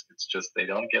opioids. It's just they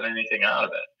don't get anything out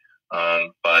of it.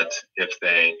 But if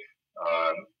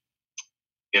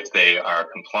they are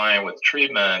compliant with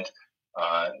treatment,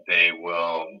 they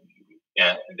will.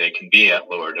 And they can be at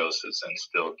lower doses and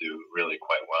still do really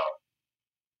quite well.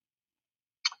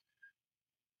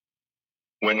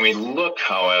 When we look,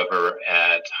 however,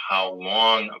 at how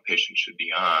long a patient should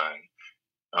be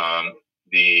on,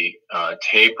 the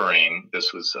tapering,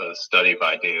 this was a study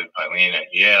by David Filene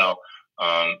at Yale,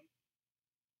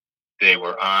 they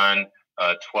were on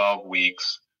 12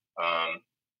 weeks,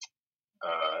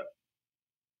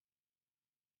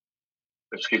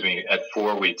 at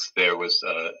 4 weeks there was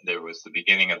the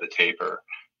beginning of the taper,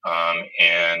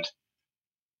 and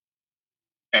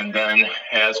then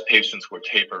as patients were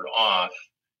tapered off,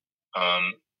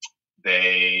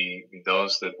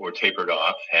 those that were tapered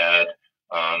off had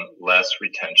less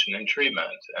retention in treatment,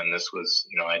 and this was,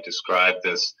 I described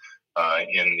this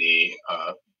in the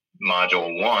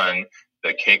module 1.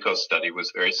 The Keiko study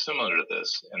was very similar to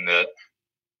this, in that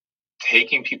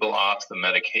taking people off the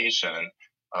medication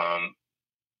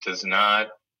does not,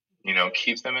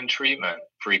 keep them in treatment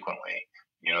frequently.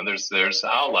 There's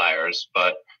outliers,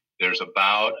 but there's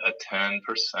about a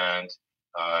 10%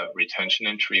 retention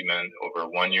in treatment over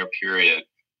a 1-year period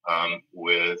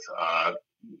with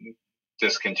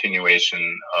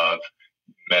discontinuation of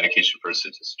medication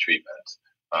versus treatment.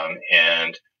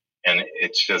 And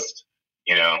it's just,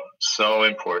 so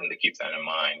important to keep that in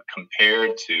mind,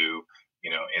 compared to,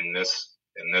 in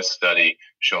this study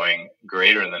showing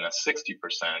greater than a 60%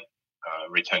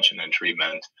 retention in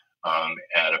treatment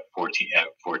at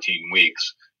 14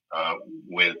 weeks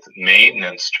with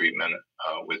maintenance treatment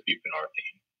with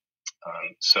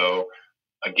buprenorphine. So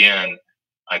again,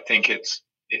 I think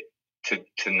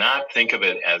to not think of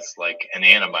it as like an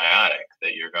antibiotic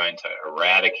that you're going to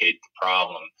eradicate the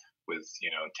problem with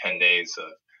 10 days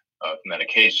of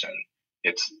medication.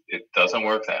 It doesn't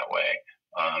work that way.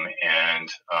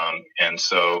 And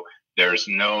so there's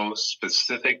no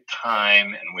specific time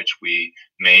in which we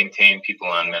maintain people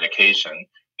on medication.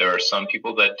 There are some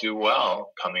people that do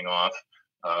well coming off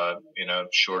in a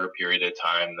shorter period of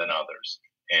time than others,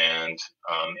 and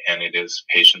it is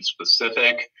patient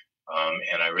specific.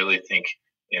 And I really think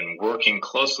in working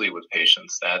closely with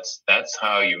patients, that's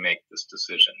how you make this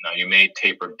decision. Now, you may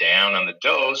taper down on the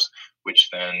dose, which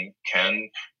then can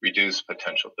reduce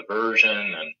potential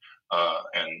diversion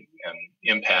and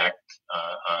impact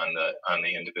on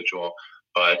the individual.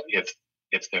 But if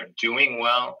they're doing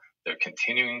well, they're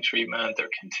continuing treatment, they're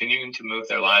continuing to move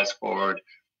their lives forward,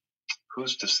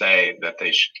 who's to say that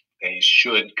they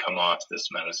should come off this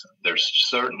medicine? There's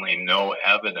certainly no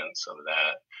evidence of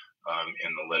that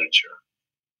in the literature.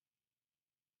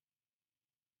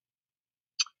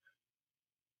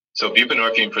 So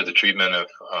buprenorphine for the treatment of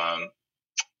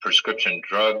prescription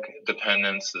drug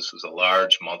dependence. This was a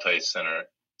large multi-center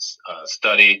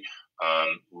study,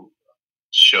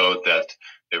 showed that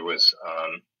there was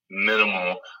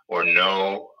minimal or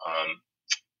no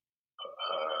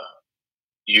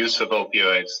use of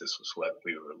opioids. This was what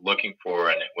we were looking for,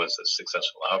 and it was a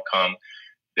successful outcome.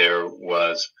 There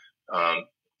was,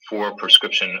 for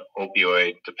prescription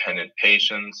opioid dependent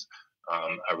patients,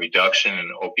 a reduction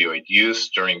in opioid use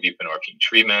during buprenorphine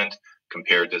treatment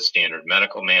compared to standard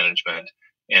medical management.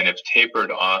 And if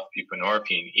tapered off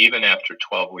buprenorphine, even after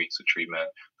 12 weeks of treatment,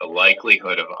 the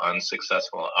likelihood of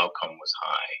unsuccessful outcome was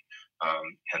high.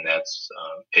 And that's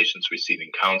patients receiving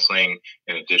counseling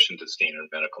in addition to standard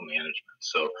medical management.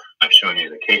 So I've shown you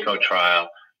the Keiko trial,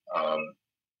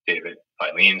 David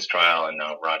Filene's trial, and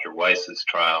now Roger Weiss's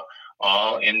trial,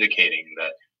 all indicating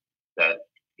that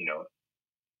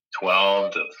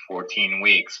 12 to 14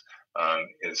 weeks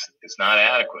is not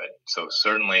adequate. So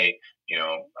certainly,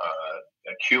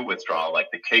 acute withdrawal, like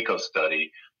the Keiko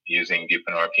study, using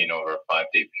buprenorphine over a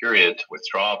 5-day period to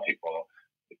withdraw people,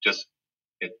 it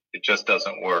just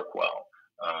doesn't work well.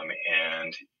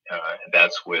 And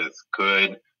that's with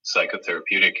good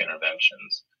psychotherapeutic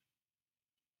interventions.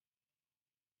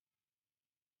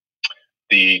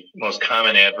 The most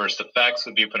common adverse effects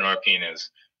of buprenorphine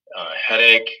is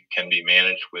headache, can be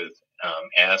managed with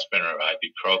aspirin or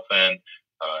ibuprofen,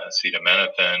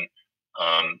 acetaminophen.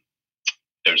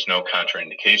 There's no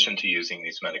contraindication to using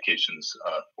these medications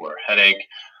for headache.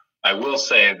 I will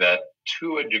say that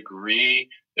to a degree,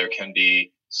 there can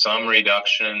be some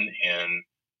reduction in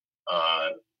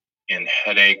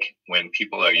headache when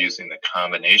people are using the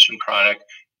combination product,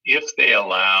 if they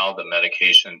allow the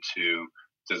medication to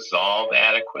dissolve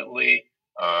adequately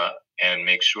and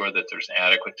make sure that there's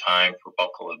adequate time for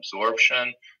buccal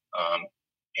absorption,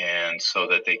 and so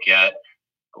that they get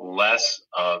less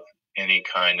of any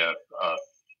kind of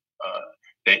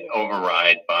they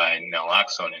override by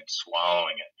naloxone in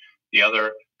swallowing it. The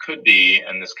other could be,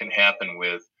 and this can happen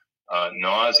with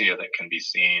nausea that can be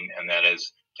seen, and that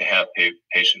is to have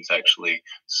patients actually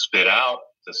spit out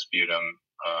the sputum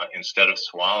instead of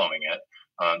swallowing it.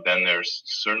 Then there's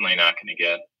certainly not going to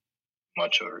get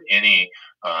much or any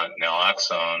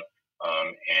naloxone,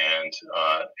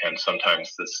 and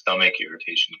sometimes the stomach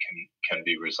irritation can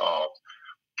be resolved.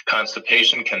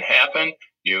 Constipation can happen.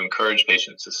 You encourage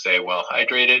patients to stay well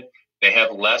hydrated. They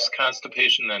have less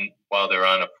constipation than while they're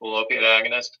on a full opiate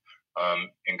agonist.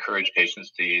 Encourage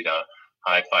patients to eat a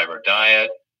high fiber diet,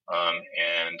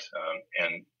 and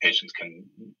patients can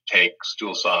take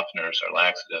stool softeners or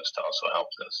laxatives to also help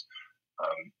this.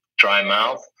 Dry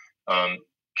mouth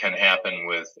can happen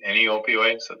with any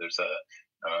opioid, so there's a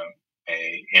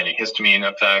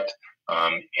antihistamine effect,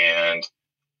 and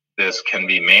this can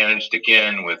be managed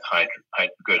again with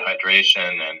good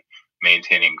hydration and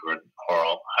maintaining good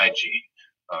oral hygiene.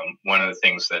 One of the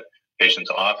things that patients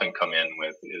often come in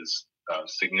with is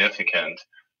significant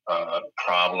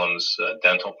problems,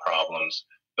 dental problems,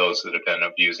 those that have been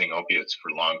abusing opiates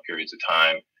for long periods of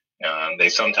time. They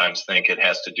sometimes think it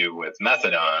has to do with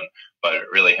methadone, but it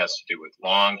really has to do with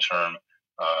long-term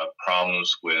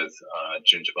problems with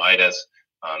gingivitis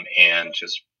and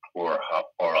just poor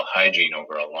oral hygiene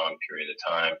over a long period of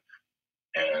time.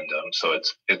 And so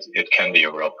it can be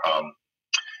a real problem.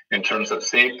 In terms of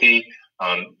safety,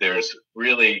 there's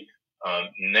really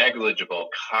negligible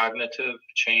cognitive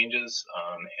changes,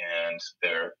 and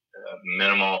there are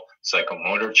minimal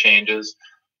psychomotor changes.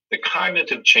 The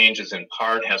cognitive changes in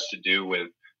part has to do with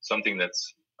something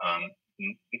that's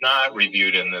not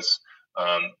reviewed in this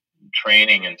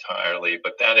training entirely,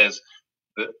 but that is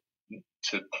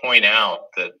to point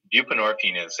out that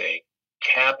buprenorphine is a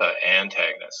kappa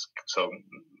antagonist, so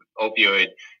opioid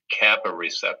kappa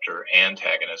receptor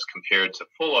antagonist, compared to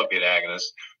full opiate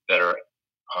agonists that are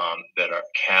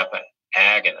kappa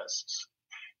agonists,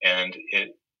 and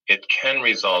it can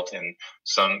result in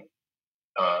some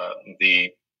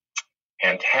the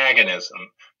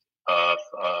antagonism of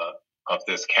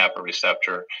this kappa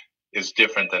receptor is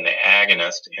different than the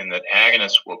agonist, in that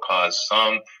agonist will cause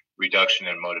some reduction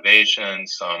in motivation,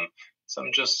 some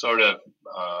just sort of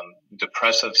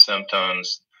depressive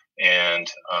symptoms, and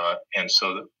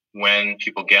so when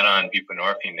people get on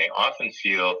buprenorphine, they often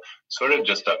feel sort of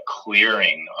just a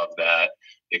clearing of that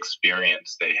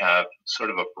experience. They have sort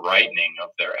of a brightening of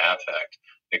their affect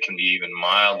that can be even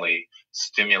mildly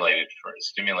stimulating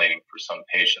for some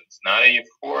patients. Not a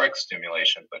euphoric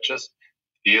stimulation, but just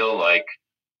feel like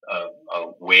a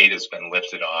weight has been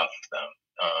lifted off them.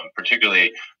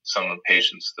 Particularly some of the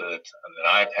patients that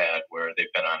I've had where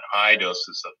they've been on high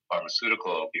doses of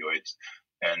pharmaceutical opioids,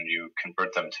 and you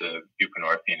convert them to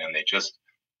buprenorphine, and they just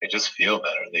feel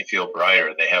better. They feel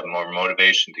brighter. They have more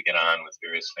motivation to get on with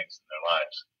various things in their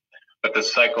lives. But the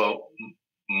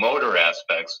psychomotor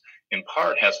aspects, in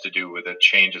part, has to do with the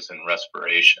changes in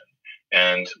respiration.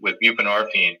 And with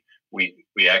buprenorphine, we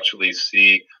actually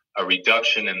see a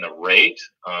reduction in the rate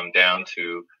down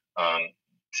to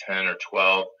 10 or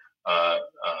 12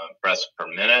 breaths per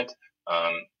minute,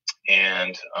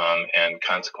 and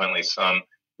consequently some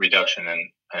reduction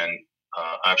in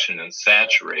oxygen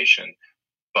saturation.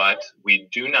 But we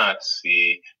do not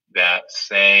see that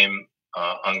same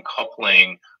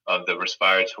uncoupling of the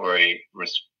respiratory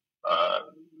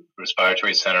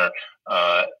center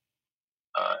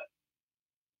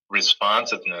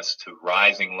responsiveness to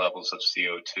rising levels of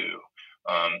CO2.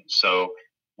 So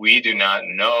we do not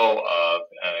know of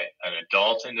an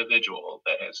adult individual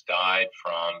that has died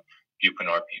from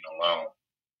buprenorphine alone.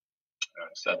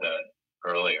 said that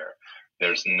earlier.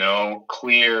 There's no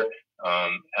clear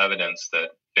evidence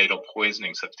that fatal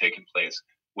poisonings have taken place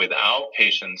without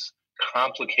patients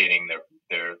complicating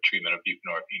their treatment of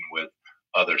buprenorphine with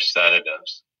other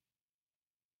sedatives.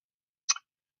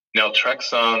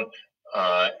 Naltrexone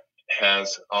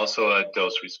has also a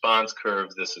dose response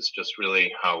curve. This is just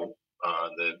really how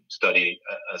the study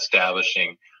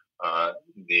establishing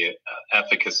the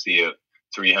efficacy of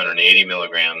 380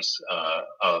 milligrams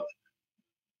of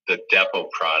the depot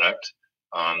product.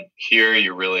 Here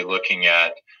you're really looking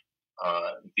at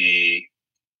the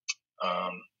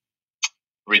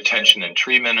retention and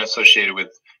treatment associated with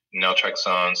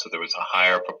naltrexone. So there was a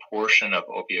higher proportion of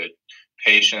opioid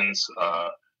patients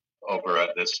over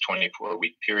this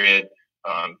 24-week period,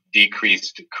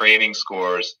 decreased craving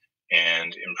scores,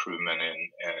 and improvement in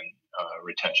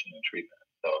retention and treatment.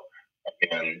 So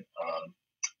again,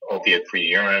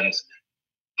 opiate-free urines,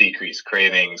 decreased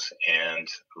cravings, and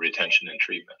retention and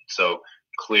treatment. So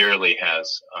clearly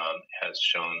has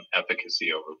shown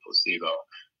efficacy over placebo.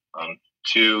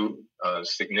 Two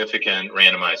significant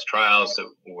randomized trials that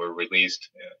were released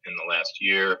in the last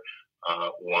year.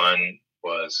 One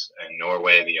was in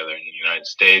Norway, the other in the United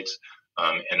States.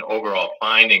 And overall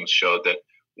findings showed that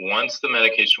once the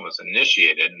medication was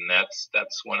initiated, and that's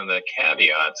one of the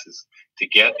caveats, is to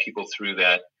get people through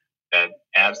that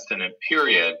abstinent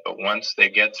period, but once they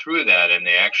get through that and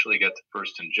they actually get the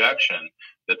first injection,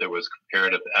 that there was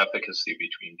comparative efficacy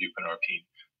between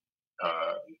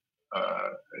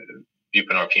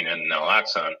buprenorphine and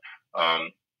naloxone,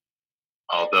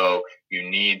 although you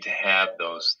need to have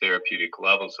those therapeutic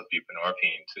levels of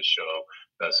buprenorphine to show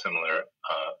the similar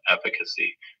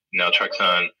efficacy.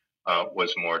 Naltrexone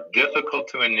was more difficult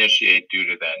to initiate due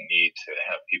to that need to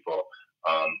have people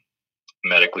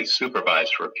medically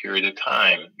supervised for a period of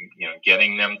time,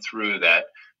 getting them through that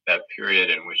period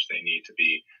in which they need to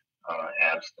be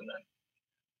abstinent.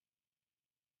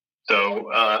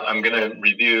 So I'm going to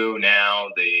review now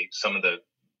some of the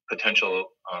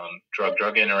potential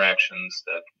drug-drug interactions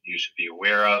that you should be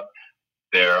aware of.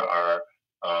 There are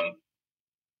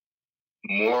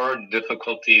more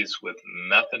difficulties with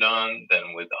methadone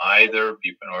than with either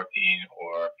buprenorphine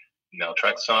or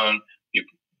naltrexone.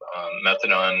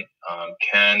 Methadone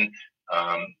can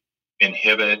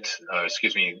inhibit,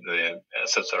 the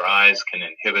SSRIs can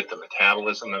inhibit the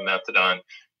metabolism of methadone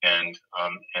and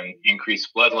increase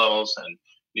blood levels, and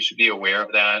you should be aware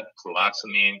of that.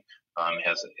 Fluoxamine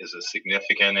is a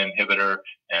significant inhibitor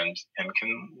and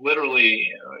can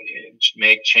literally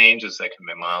make changes that can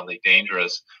be mildly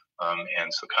dangerous,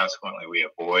 and so consequently we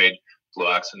avoid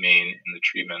fluoxamine in the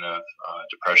treatment of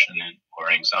depression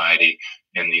or anxiety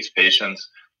in these patients.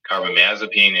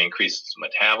 Carbamazepine increases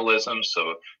metabolism,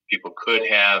 so people could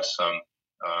have some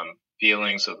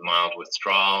feelings of mild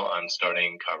withdrawal on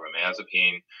starting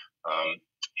carbamazepine,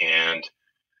 and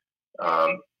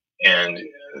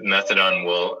methadone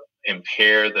will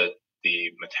impair the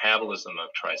metabolism of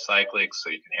tricyclics, so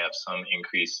you can have some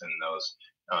increase in those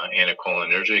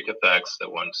anticholinergic effects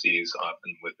that one sees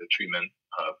often with the treatment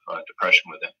of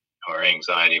depression or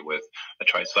anxiety with a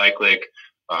tricyclic.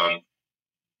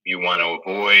 You want to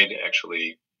avoid,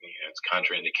 actually, it's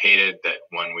contraindicated that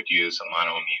one would use a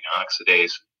monoamine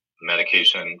oxidase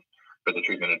medication for the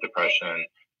treatment of depression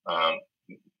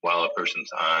while a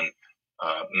person's on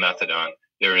methadone.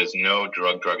 There is no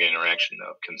drug-drug interaction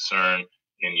of concern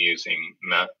in using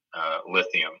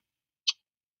lithium.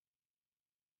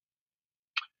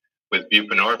 With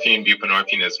buprenorphine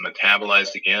is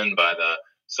metabolized again by the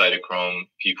cytochrome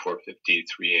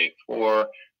P450-3A4,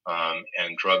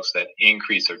 and drugs that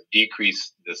increase or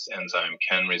decrease this enzyme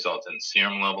can result in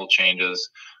serum level changes.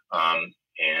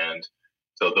 And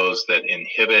so those that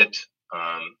inhibit,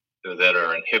 that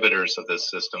are inhibitors of this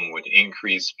system would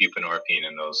increase buprenorphine,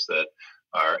 and those that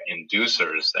are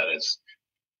inducers, that is,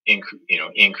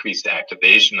 increased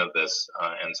activation of this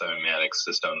enzymatic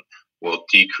system, will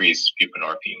decrease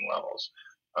buprenorphine levels.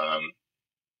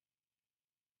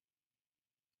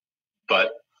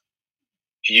 But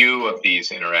few of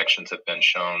these interactions have been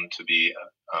shown to be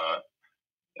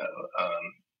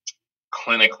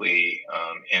clinically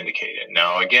indicated.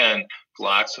 Now, again,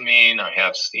 fluoxamine, I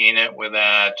have seen it with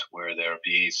that, where there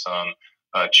be some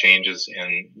changes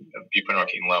in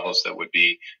buprenorphine levels that would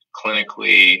be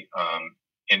clinically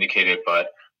indicated,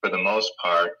 but for the most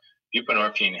part,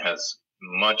 buprenorphine has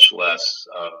much less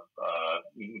of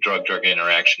drug-drug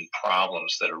interaction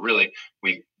problems that are really,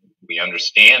 we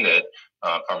understand it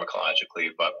pharmacologically,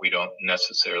 but we don't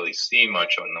necessarily see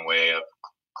much in the way of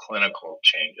clinical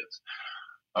changes.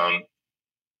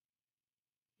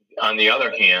 on the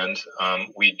other hand,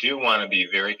 we do want to be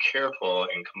very careful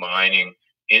in combining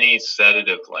any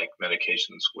sedative-like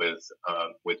medications with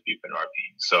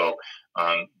buprenorphine. So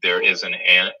there is an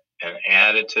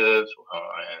additive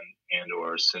and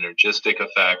or synergistic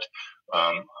effect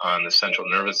on the central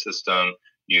nervous system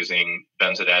using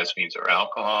benzodiazepines or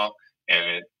alcohol,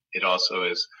 and it also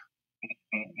is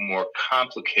more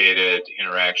complicated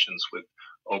interactions with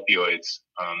opioids,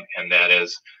 and that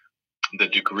is the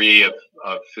degree of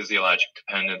physiologic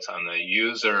dependence on the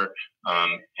user,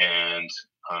 and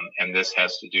this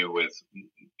has to do with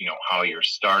how you're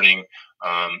starting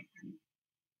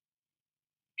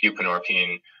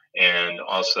buprenorphine, and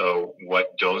also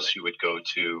what dose you would go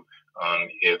to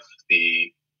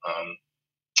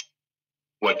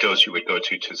what dose you would go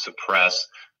to suppress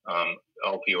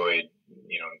opioid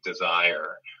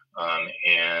desire,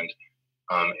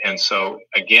 and so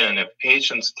again, if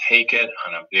patients take it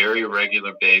on a very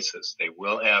regular basis, they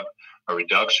will have a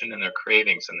reduction in their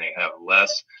cravings, and they have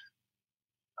less.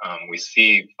 We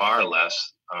see far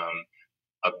less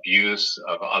abuse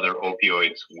of other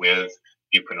opioids with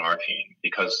buprenorphine,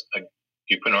 because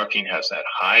buprenorphine has that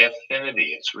high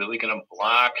affinity. It's really going to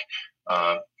block,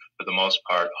 for the most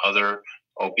part, other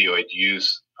opioid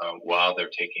use while they're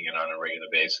taking it on a regular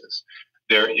basis.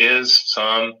 There is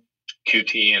some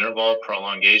QT interval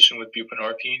prolongation with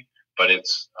buprenorphine, but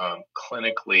it's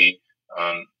clinically,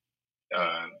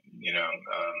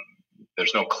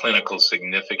 there's no clinical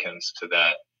significance to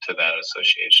that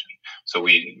association. So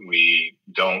we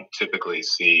don't typically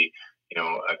see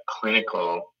a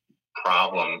clinical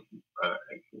problem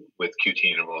with QT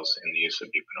intervals in the use of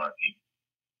buprenorphine.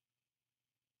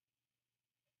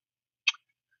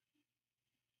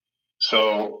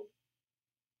 So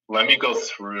let me go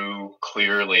through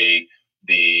clearly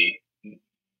the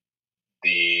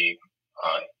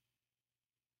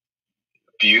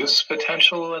abuse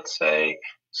potential, let's say.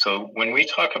 So when we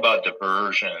talk about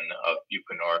diversion of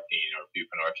buprenorphine or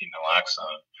buprenorphine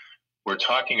naloxone, we're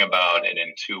talking about it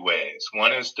in two ways.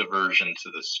 One is diversion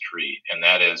to the street, and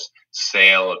that is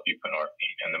sale of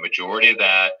buprenorphine. And the majority of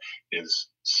that is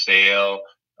sale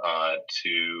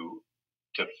to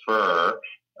defer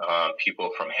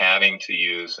people from having to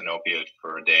use an opiate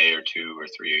for a day or two or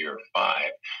three or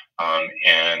five.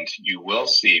 And you will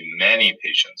see many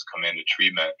patients come into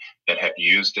treatment that have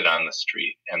used it on the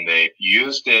street, and they've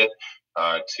used it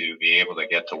to be able to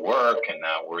get to work and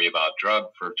not worry about drug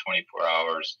for 24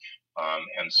 hours.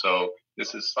 And so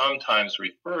this is sometimes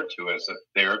referred to as a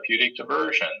therapeutic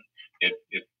diversion.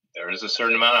 There is a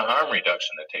certain amount of harm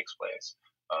reduction that takes place,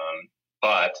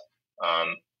 but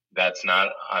that's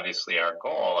not obviously our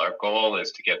goal. Our goal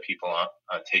is to get people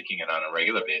taking it on a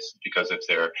regular basis, because if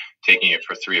they're taking it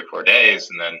for 3 or 4 days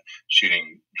and then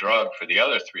shooting drug for the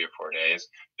other 3 or 4 days,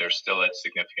 they're still at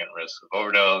significant risk of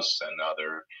overdose and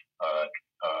other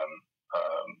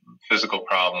physical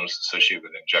problems associated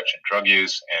with injection drug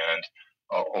use, and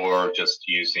or just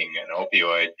using an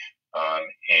opioid,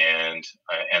 and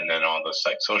then all the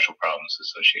psychosocial problems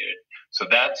associated. So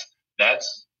that's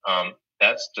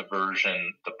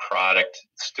diversion, the product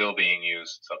still being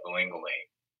used sublingually.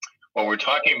 What we're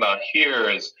talking about here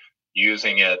is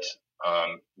using it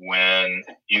when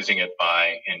using it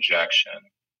by injection.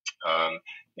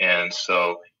 And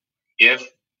so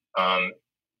if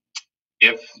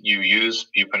you use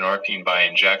buprenorphine by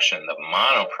injection, the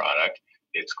mono product,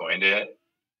 it's going to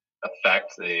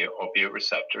affect the opiate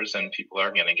receptors, and people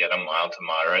are going to get a mild to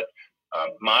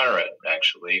moderate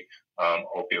actually,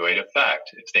 opioid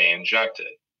effect if they inject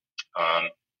it.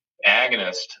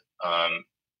 Agonist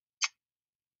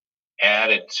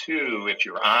added to, if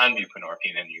you're on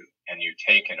buprenorphine and you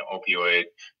take an opioid,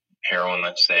 heroin,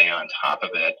 let's say, on top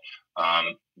of it,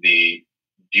 the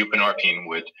buprenorphine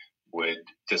would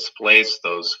displace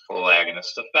those full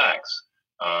agonist effects.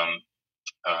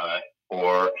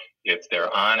 Or if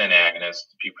they're on an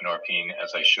agonist, buprenorphine,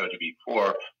 as I showed you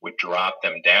before, would drop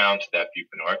them down to that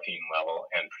buprenorphine level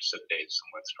and precipitate some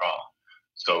withdrawal.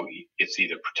 So it's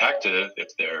either protective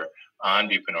if they're on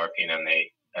buprenorphine and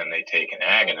they take an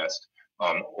agonist,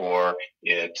 or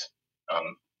it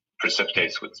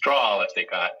precipitates withdrawal if they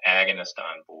got agonist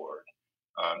on board.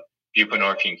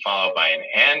 Buprenorphine followed by an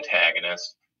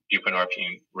antagonist,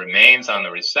 buprenorphine remains on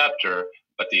the receptor,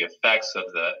 but the effects of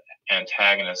the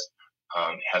antagonist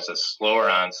has a slower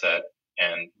onset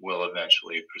and will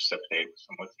eventually precipitate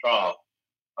some withdrawal.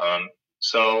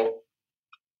 So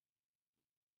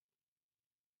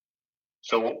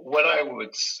what I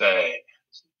would say,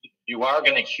 you are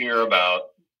going to hear about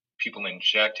people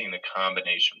injecting the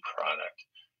combination product.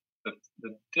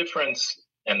 The difference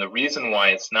and the reason why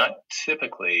it's not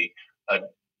typically a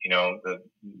the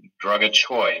drug of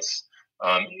choice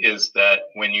is that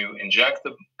when you inject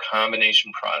the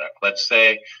combination product, let's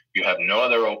say you have no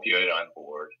other opioid on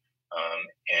board,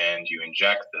 and you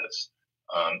inject this,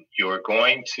 you're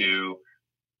going to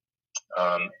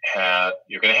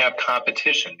have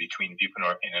competition between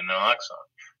buprenorphine and naloxone.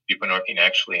 Buprenorphine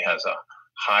actually has a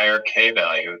higher K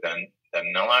value than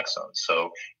naloxone,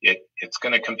 so it's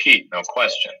going to compete, no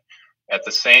question. At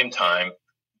the same time,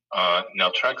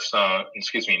 naloxone,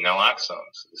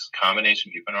 so this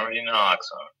combination buprenorphine and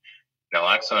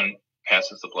naloxone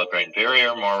passes the blood-brain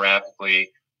barrier more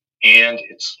rapidly, and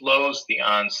it slows the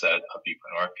onset of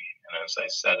buprenorphine. And as I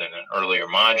said in an earlier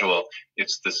module,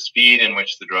 it's the speed in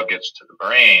which the drug gets to the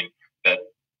brain that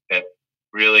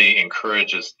really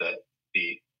encourages the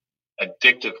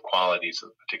addictive qualities of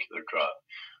a particular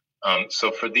drug.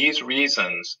 So for these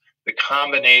reasons, the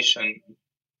combination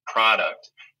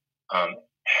product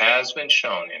has been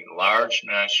shown in large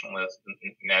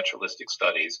naturalistic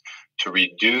studies to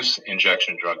reduce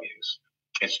injection drug use.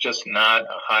 It's just not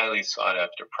a highly sought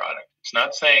after product. It's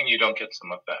not saying you don't get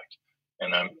some effect,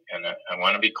 and I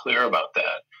want to be clear about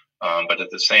that. But at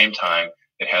the same time,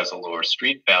 it has a lower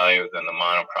street value than the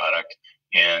mono product,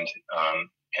 and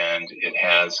it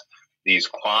has these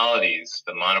qualities.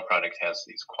 The mono product has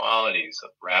these qualities of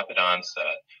rapid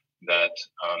onset that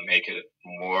make it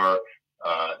more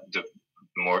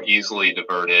easily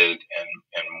diverted, and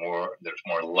there's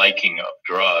more liking of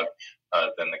drug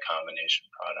than the combination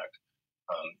product.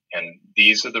 And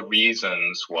these are the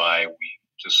reasons why we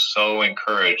just so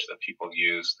encourage that people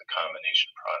use the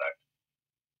combination product.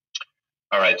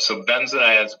 All right, so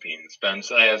benzodiazepines.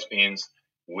 Benzodiazepines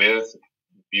with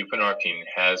buprenorphine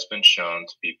has been shown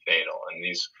to be fatal, and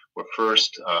these were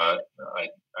first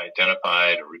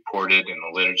identified or reported in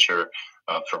the literature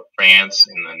from France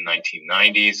in the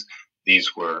 1990s.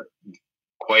 These were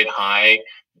quite high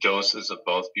doses of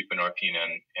both buprenorphine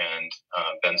and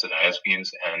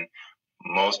benzodiazepines, and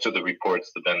most of the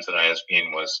reports, the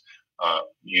benzodiazepine was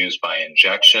used by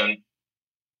injection,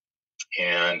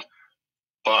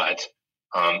 but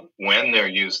when they're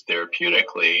used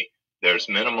therapeutically, there's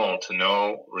minimal to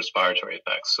no respiratory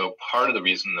effects. So part of the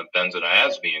reason that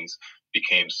benzodiazepines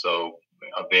became so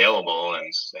available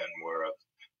and were of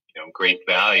great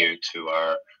value to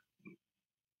our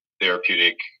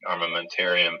therapeutic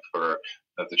armamentarium for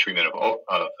the treatment of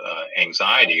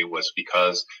anxiety was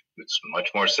because it's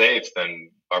much more safe than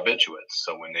barbiturates.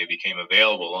 So when they became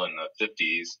available in the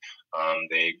 50s,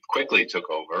 they quickly took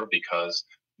over because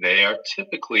they are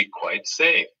typically quite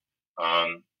safe.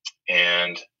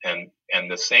 And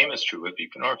the same is true with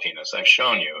buprenorphine. As I've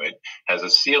shown you, it has a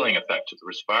ceiling effect to the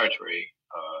respiratory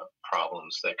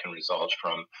problems that can result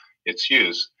from its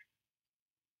use.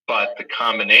 But the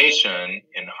combination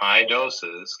in high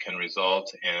doses can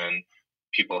result in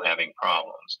people having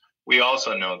problems. We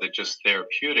also know that just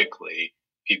therapeutically,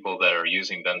 people that are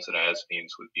using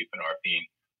benzodiazepines with buprenorphine,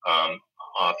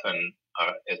 often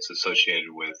it's associated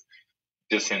with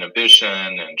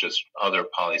disinhibition and just other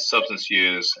polysubstance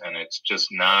use, and it's just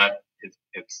not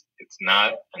it's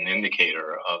not an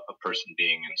indicator of a person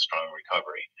being in strong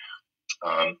recovery.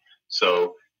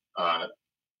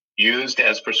 Used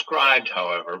as prescribed,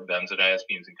 however,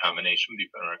 benzodiazepines in combination with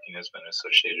buprenorphine has been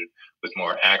associated with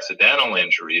more accidental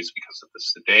injuries because of the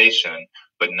sedation,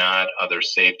 but not other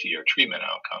safety or treatment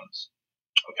outcomes.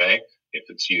 Okay, if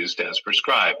it's used as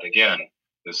prescribed. Again,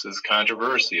 this is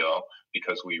controversial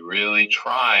because we really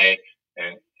try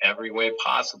in every way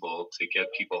possible to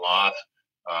get people off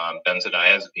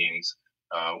benzodiazepines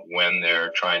when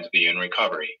they're trying to be in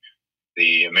recovery.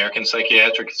 The American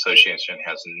Psychiatric Association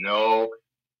has no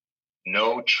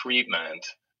treatment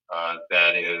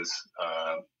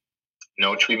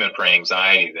no treatment for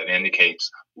anxiety that indicates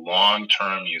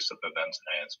long-term use of a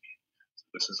benzodiazepine. So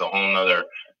this is a whole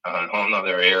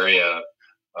nother area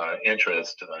of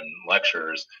interest and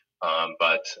lectures,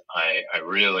 but I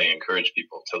really encourage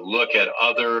people to look at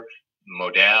other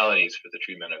modalities for the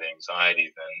treatment of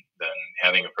anxiety than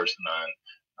having a person on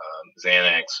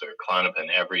Xanax or Klonopin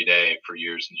every day for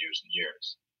years and years and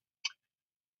years.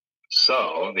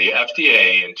 So the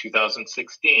FDA in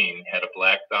 2016 had a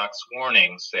black box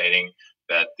warning stating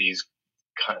that this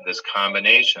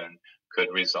combination could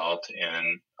result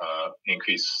in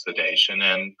increased sedation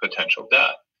and potential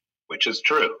death, which is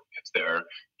true if they're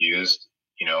used,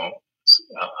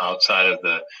 outside of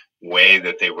the way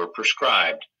that they were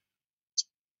prescribed.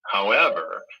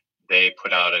 However, they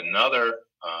put out another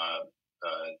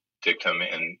dictum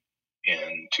in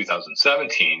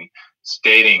 2017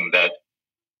 stating that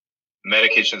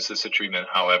medication-assisted treatment,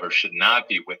 however, should not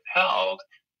be withheld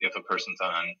if a person's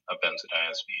on a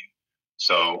benzodiazepine.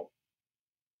 So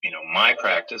my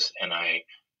practice, and I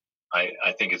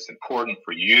think it's important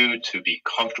for you to be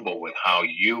comfortable with how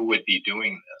you would be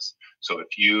doing this. So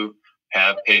if you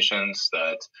have patients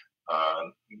that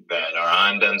that are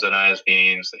on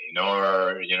benzodiazepines that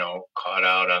are caught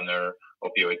out on their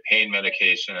opioid pain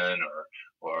medication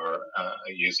or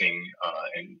using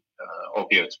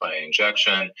opioids by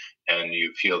injection, and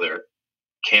you feel they're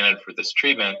candidate for this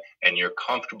treatment, and you're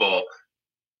comfortable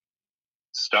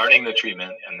starting the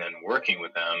treatment and then working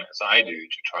with them, as I do,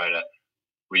 to try to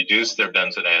reduce their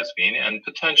benzodiazepine and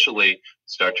potentially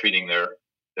start treating their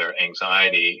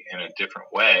anxiety in a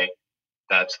different way,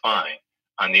 that's fine.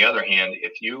 On the other hand,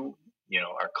 if you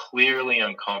are clearly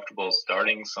uncomfortable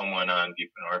starting someone on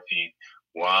buprenorphine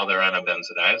while they're on a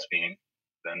benzodiazepine,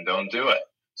 then don't do it.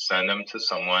 Send them to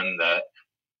someone that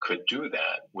could do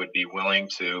that, would be willing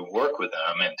to work with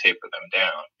them and taper them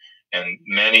down. And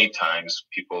many times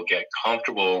people get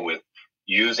comfortable with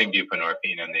using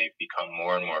buprenorphine, and they become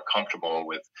more and more comfortable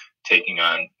with taking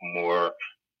on more,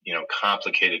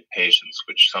 complicated patients,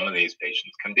 which some of these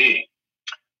patients can be.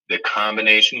 The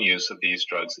combination use of these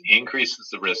drugs increases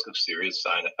the risk of serious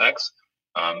side effects,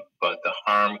 but the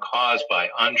harm caused by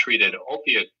untreated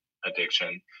opiate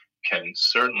addiction can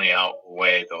certainly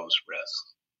outweigh those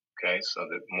risks. Okay, so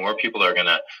that more people are going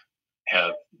to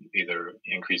have either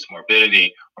increased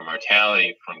morbidity or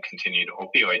mortality from continued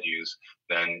opioid use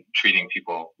than treating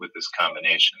people with this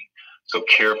combination. So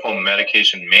careful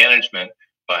medication management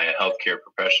by a healthcare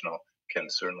professional can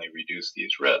certainly reduce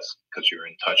these risks because you're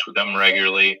in touch with them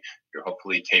regularly. You're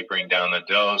hopefully tapering down the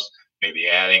dose, maybe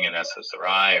adding an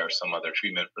SSRI or some other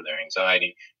treatment for their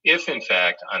anxiety. If, in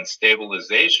fact, on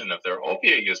stabilization of their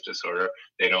opiate use disorder,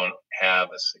 they don't have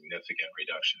a significant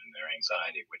reduction in their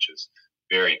anxiety, which is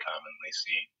very commonly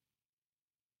seen.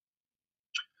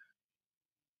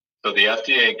 So the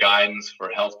FDA guidance for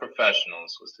health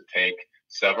professionals was to take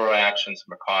several actions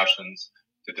and precautions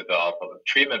to develop a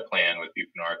treatment plan with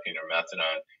buprenorphine or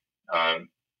methadone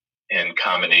in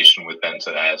combination with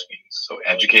benzodiazepines. So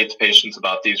educate patients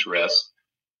about these risks,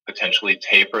 potentially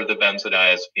taper the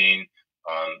benzodiazepine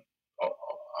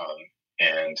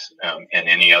and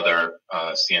any other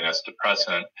CNS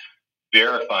depressant,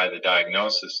 verify the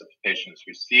diagnosis of the patients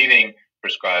receiving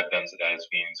prescribed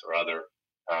benzodiazepines or other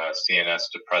CNS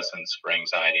depressants for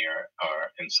anxiety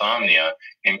or insomnia,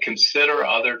 and consider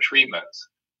other treatments.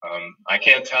 I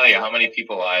can't tell you how many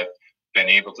people I've been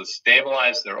able to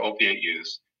stabilize their opiate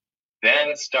use,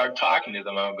 then start talking to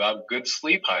them about good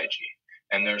sleep hygiene,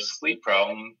 and their sleep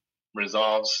problem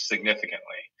resolves significantly.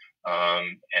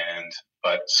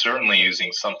 But certainly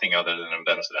using something other than a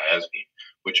benzodiazepine,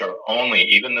 which are only,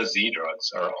 even the Z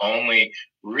drugs, are only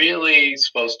really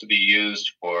supposed to be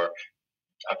used for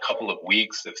a couple of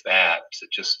weeks, if that, to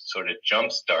just sort of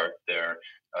jumpstart their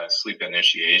sleep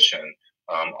initiation,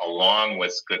 along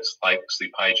with good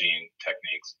sleep hygiene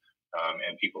techniques,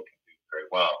 and people can do very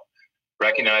well.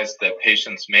 Recognize that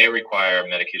patients may require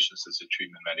medication-assisted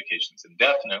treatment medications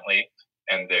indefinitely,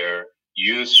 and their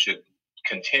use should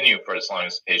continue for as long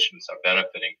as patients are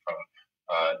benefiting from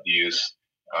the use,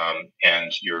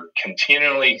 and you're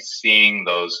continually seeing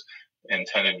those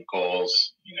intended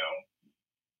goals,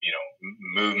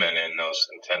 movement in those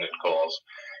intended goals.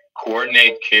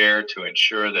 Coordinate care to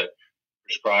ensure that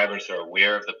prescribers are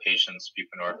aware of the patient's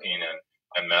buprenorphine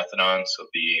and methadone, so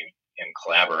be in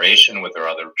collaboration with their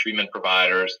other treatment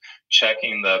providers,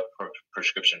 checking the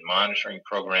prescription monitoring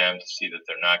program to see that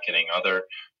they're not getting other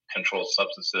controlled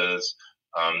substances,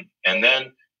 and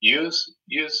then use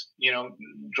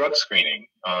drug screening.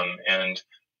 And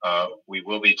we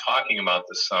will be talking about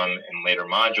this some in later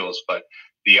modules, but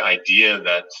the idea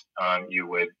that you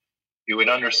would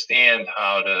understand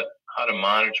how to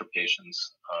monitor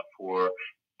patients for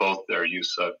both their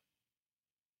use of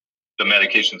the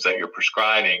medications that you're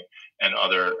prescribing and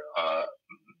other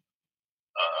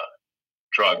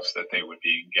drugs that they would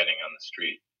be getting on the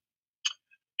street.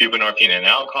 Buprenorphine and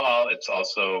alcohol, it's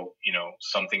also,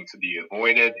 something to be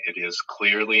avoided. It is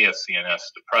clearly a CNS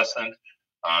depressant,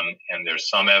 and there's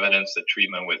some evidence that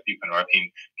treatment with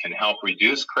buprenorphine can help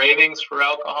reduce cravings for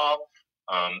alcohol.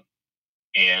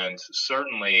 And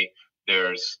certainly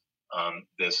there's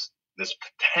this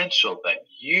potential that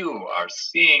you are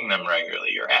seeing them regularly.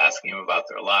 You're asking them about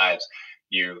their lives.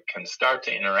 You can start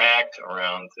to interact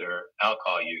around their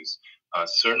alcohol use.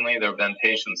 Certainly there have been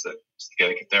patients that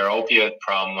get their opiate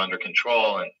problem under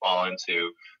control and fall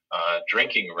into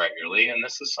drinking regularly, and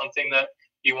this is something that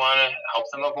you want to help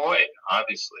them avoid,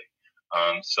 obviously.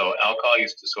 So alcohol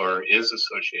use disorder is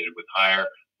associated with higher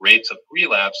rates of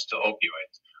relapse to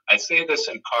opioids. I say this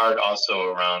in part also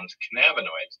around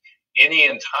cannabinoids. Any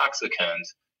intoxicant,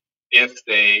 if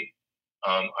they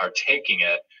are taking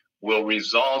it will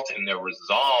result in their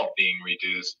resolve being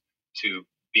reduced to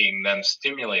being then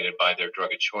stimulated by their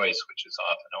drug of choice, which is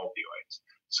often opioids.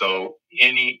 So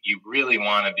you really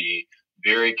want to be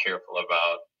very careful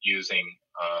about using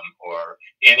or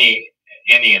any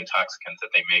intoxicant that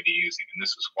they may be using, and this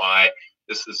is why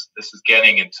this is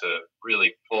getting into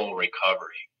really full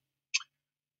recovery.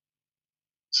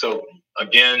 So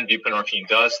again, buprenorphine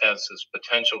does have this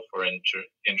potential for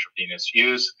intravenous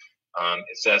use.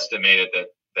 It's estimated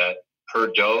that per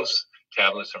dose,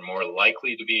 tablets are more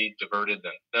likely to be diverted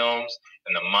than films,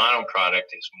 and the mono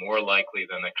product is more likely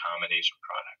than the combination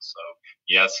product. So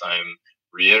yes, I'm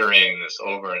reiterating this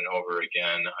over and over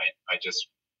again.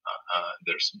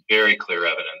 There's very clear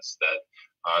evidence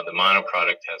that the mono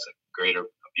product has a greater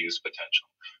abuse potential.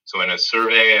 So in a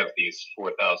survey of these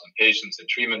 4,000 patients in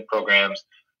treatment programs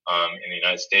in the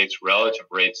United States, relative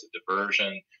rates of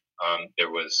diversion,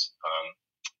 there was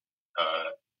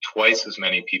twice as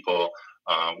many people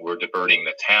were diverting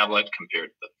the tablet compared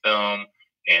to the film,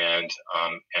 and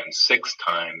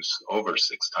over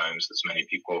six times as many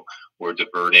people were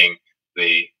diverting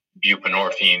the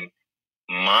buprenorphine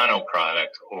mono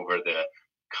product over the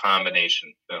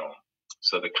combination film.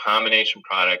 So the combination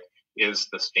product is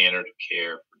the standard of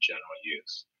care for general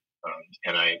use,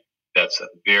 and that's a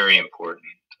very important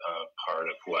part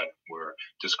of what we're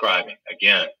describing.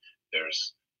 Again,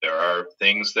 there are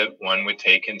things that one would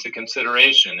take into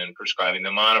consideration in prescribing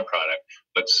the mono product,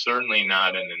 but certainly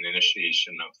not in an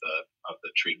initiation of the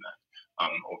treatment.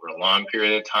 Over a long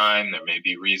period of time, there may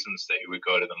be reasons that you would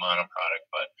go to the mono product,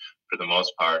 but for the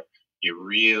most part, you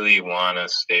really want to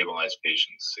stabilize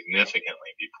patients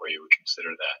significantly before you would consider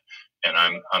that.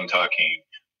 And I'm talking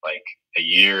like a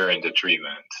year into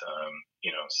treatment,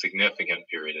 significant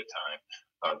period of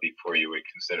time before you would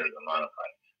consider the mono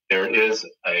product. There is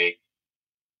a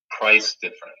price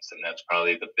difference, and that's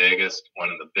probably one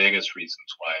of the biggest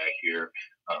reasons why I hear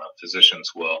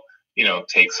physicians will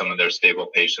take some of their stable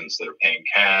patients that are paying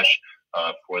cash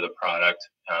for the product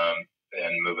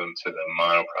and move them to the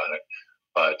mono product.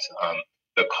 But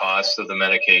the cost of the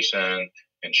medication,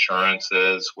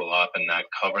 insurances will often not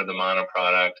cover the mono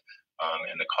product,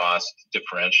 and the cost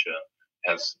differential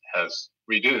has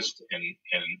reduced in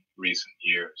recent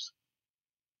years.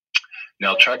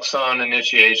 Naltrexone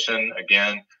initiation,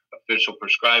 again, official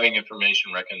prescribing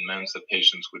information recommends that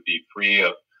patients would be free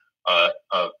of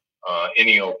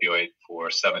any opioid for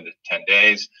 7 to 10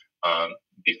 days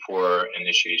before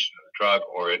initiation of the drug,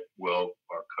 or it will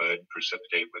or could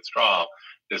precipitate withdrawal.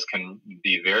 This can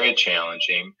be very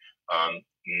challenging.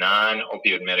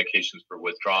 Non-opioid medications for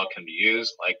withdrawal can be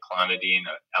used, like clonidine,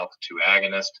 an alpha-2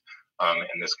 agonist,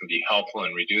 and this can be helpful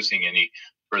in reducing any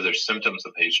further symptoms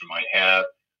the patient might have.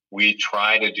 We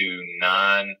try to do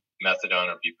non-methadone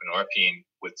or buprenorphine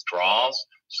withdrawals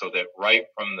so that right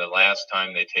from the last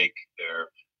time they take their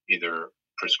either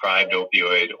prescribed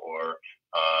opioid or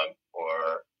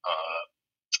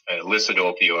illicit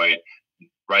opioid,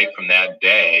 right from that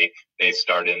day, they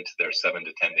start into their 7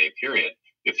 to 10 day period.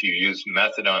 If you use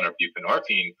methadone or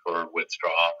buprenorphine for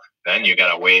withdrawal, then you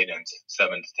got to wait until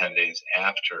 7 to 10 days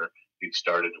after you've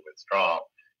started a withdrawal.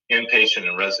 Inpatient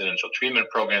and residential treatment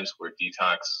programs where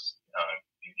detox,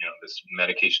 this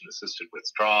medication-assisted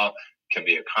withdrawal can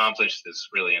be accomplished is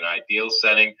really an ideal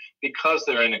setting because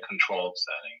they're in a controlled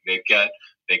setting.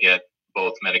 They get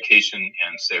both medication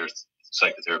and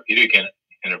psychotherapeutic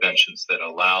interventions that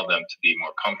allow them to be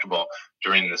more comfortable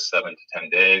during the 7 to 10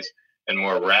 days. And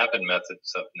more rapid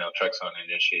methods of naltrexone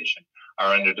initiation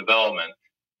are under development.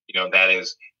 That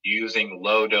is using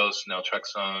low-dose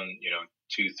naltrexone,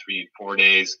 2, 3, 4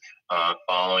 days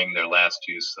following their last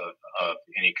use of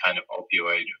any kind of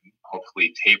opioid,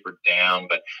 hopefully tapered down.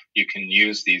 But you can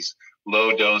use these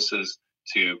low doses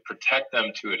to protect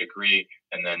them to a degree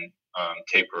and then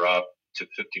taper up to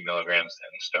 50 milligrams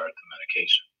and start the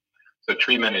medication. So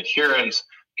treatment adherence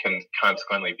can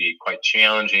consequently be quite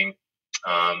challenging,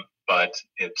 but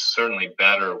it's certainly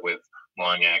better with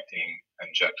long-acting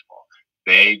injectable.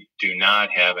 They do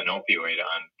not have an opioid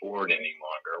on board any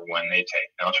longer when they take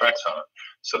naltrexone.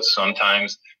 So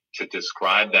sometimes to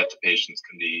describe that to patients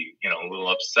can be, a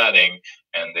little upsetting,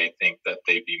 and they think that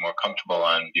they'd be more comfortable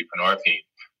on buprenorphine.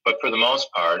 But for the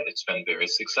most part, it's been very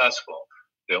successful.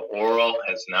 The oral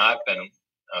has not been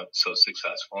so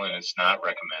successful, and it's not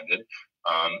recommended.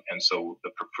 And so the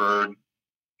preferred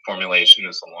formulation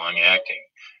is the long-acting.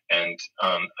 And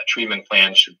a treatment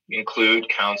plan should include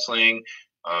counseling,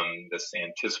 this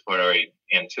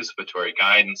anticipatory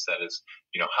guidance, that is,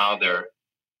 how they're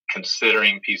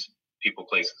considering people,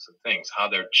 places, and things, how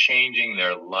they're changing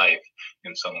their life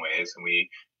in some ways. And we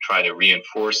try to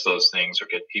reinforce those things or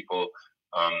get people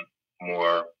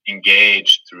more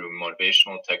engaged through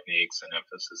motivational techniques and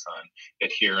emphasis on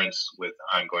adherence with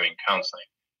ongoing counseling.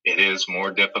 It is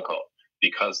more difficult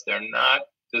because they're not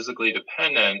physically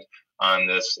dependent on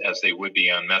this as they would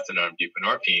be on methadone and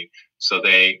buprenorphine, so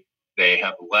they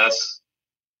have less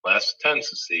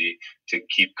tendency to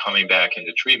keep coming back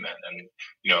into treatment. And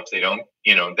if they don't,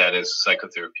 that is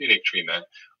psychotherapeutic treatment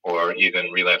or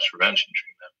even relapse prevention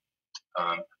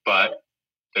treatment. But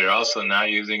they're also not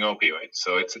using opioids,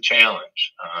 so it's a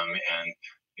challenge.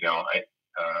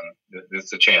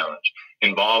 It's a challenge.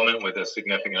 Involvement with a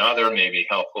significant other may be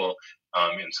helpful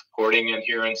in supporting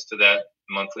adherence to that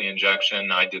monthly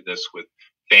injection. I did this with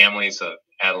families of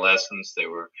adolescents. They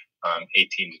were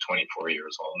 18 to 24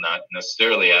 years old, not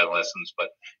necessarily adolescents, but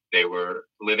they were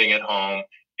living at home.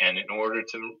 And in order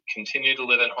to continue to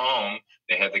live at home,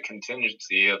 they had the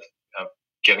contingency of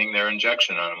getting their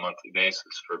injection on a monthly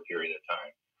basis for a period of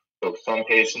time. So some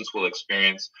patients will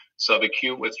experience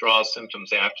subacute withdrawal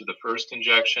symptoms after the first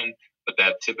injection, but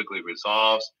that typically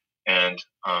resolves. And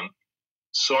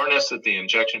soreness at the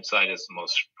injection site is the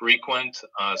most frequent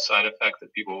side effect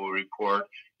that people will report.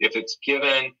 If it's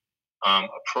given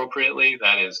appropriately,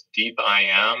 that is deep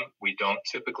IM, we don't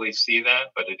typically see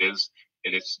that, but it is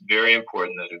very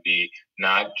important that it be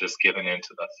not just given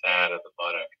into the fat of the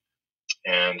buttock.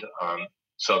 And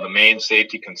so the main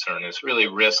safety concern is really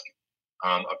risk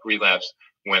of relapse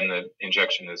when the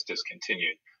injection is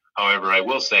discontinued. However, I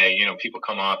will say, people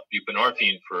come off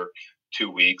buprenorphine for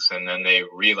 2 weeks and then they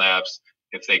relapse.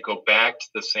 If they go back to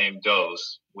the same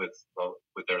dose with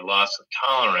their loss of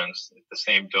tolerance, the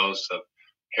same dose of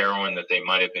heroin that they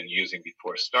might have been using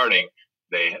before starting,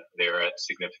 they're at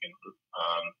significant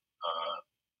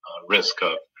risk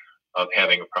of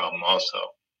having a problem also.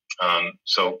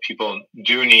 So people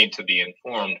do need to be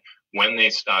informed when they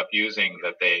stop using,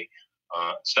 that they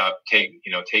stop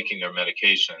taking their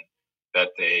medication, that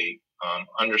they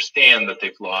understand that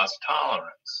they've lost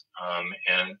tolerance.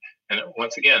 And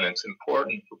once again, it's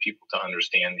important for people to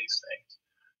understand these things.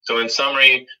 So in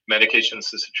summary,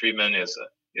 medication-assisted treatment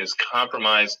is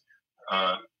comprised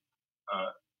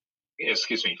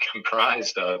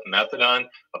of methadone,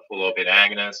 a full opiate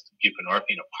agonist,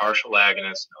 buprenorphine, a partial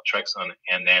agonist, naltrexone,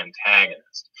 an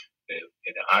antagonist.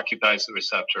 It occupies the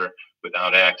receptor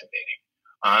without activating.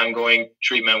 Ongoing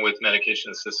treatment with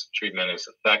medication-assisted treatment is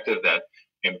effective at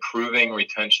improving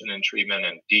retention in treatment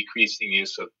and decreasing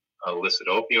use of illicit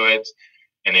opioids.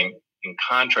 And in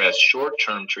contrast,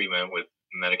 short-term treatment with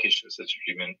medication-assisted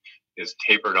treatment is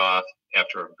tapered off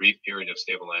after a brief period of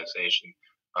stabilization,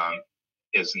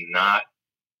 is not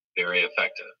very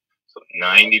effective. So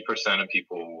 90% of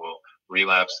people will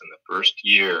relapse in the first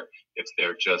year if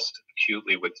they're just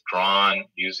acutely withdrawn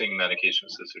using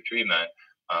medication-assisted treatment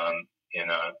in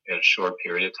a short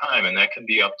period of time. And that can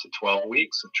be up to 12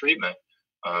 weeks of treatment.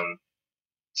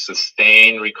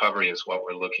 Sustained recovery is what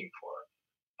we're looking for.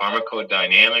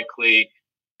 Pharmacodynamically,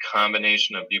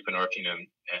 combination of buprenorphine and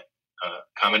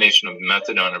combination of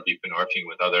methadone or buprenorphine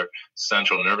with other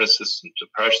central nervous system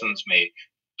depressants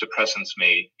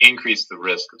may increase the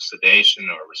risk of sedation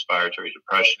or respiratory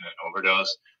depression and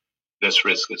overdose. This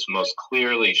risk is most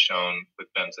clearly shown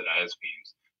with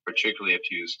benzodiazepines, particularly if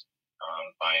used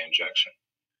by injection.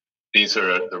 These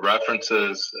are the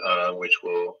references which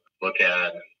we'll look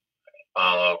at and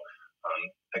follow.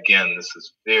 Again, this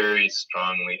is very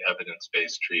strongly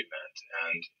evidence-based treatment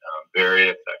and very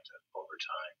effective over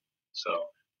time. So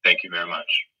thank you very much.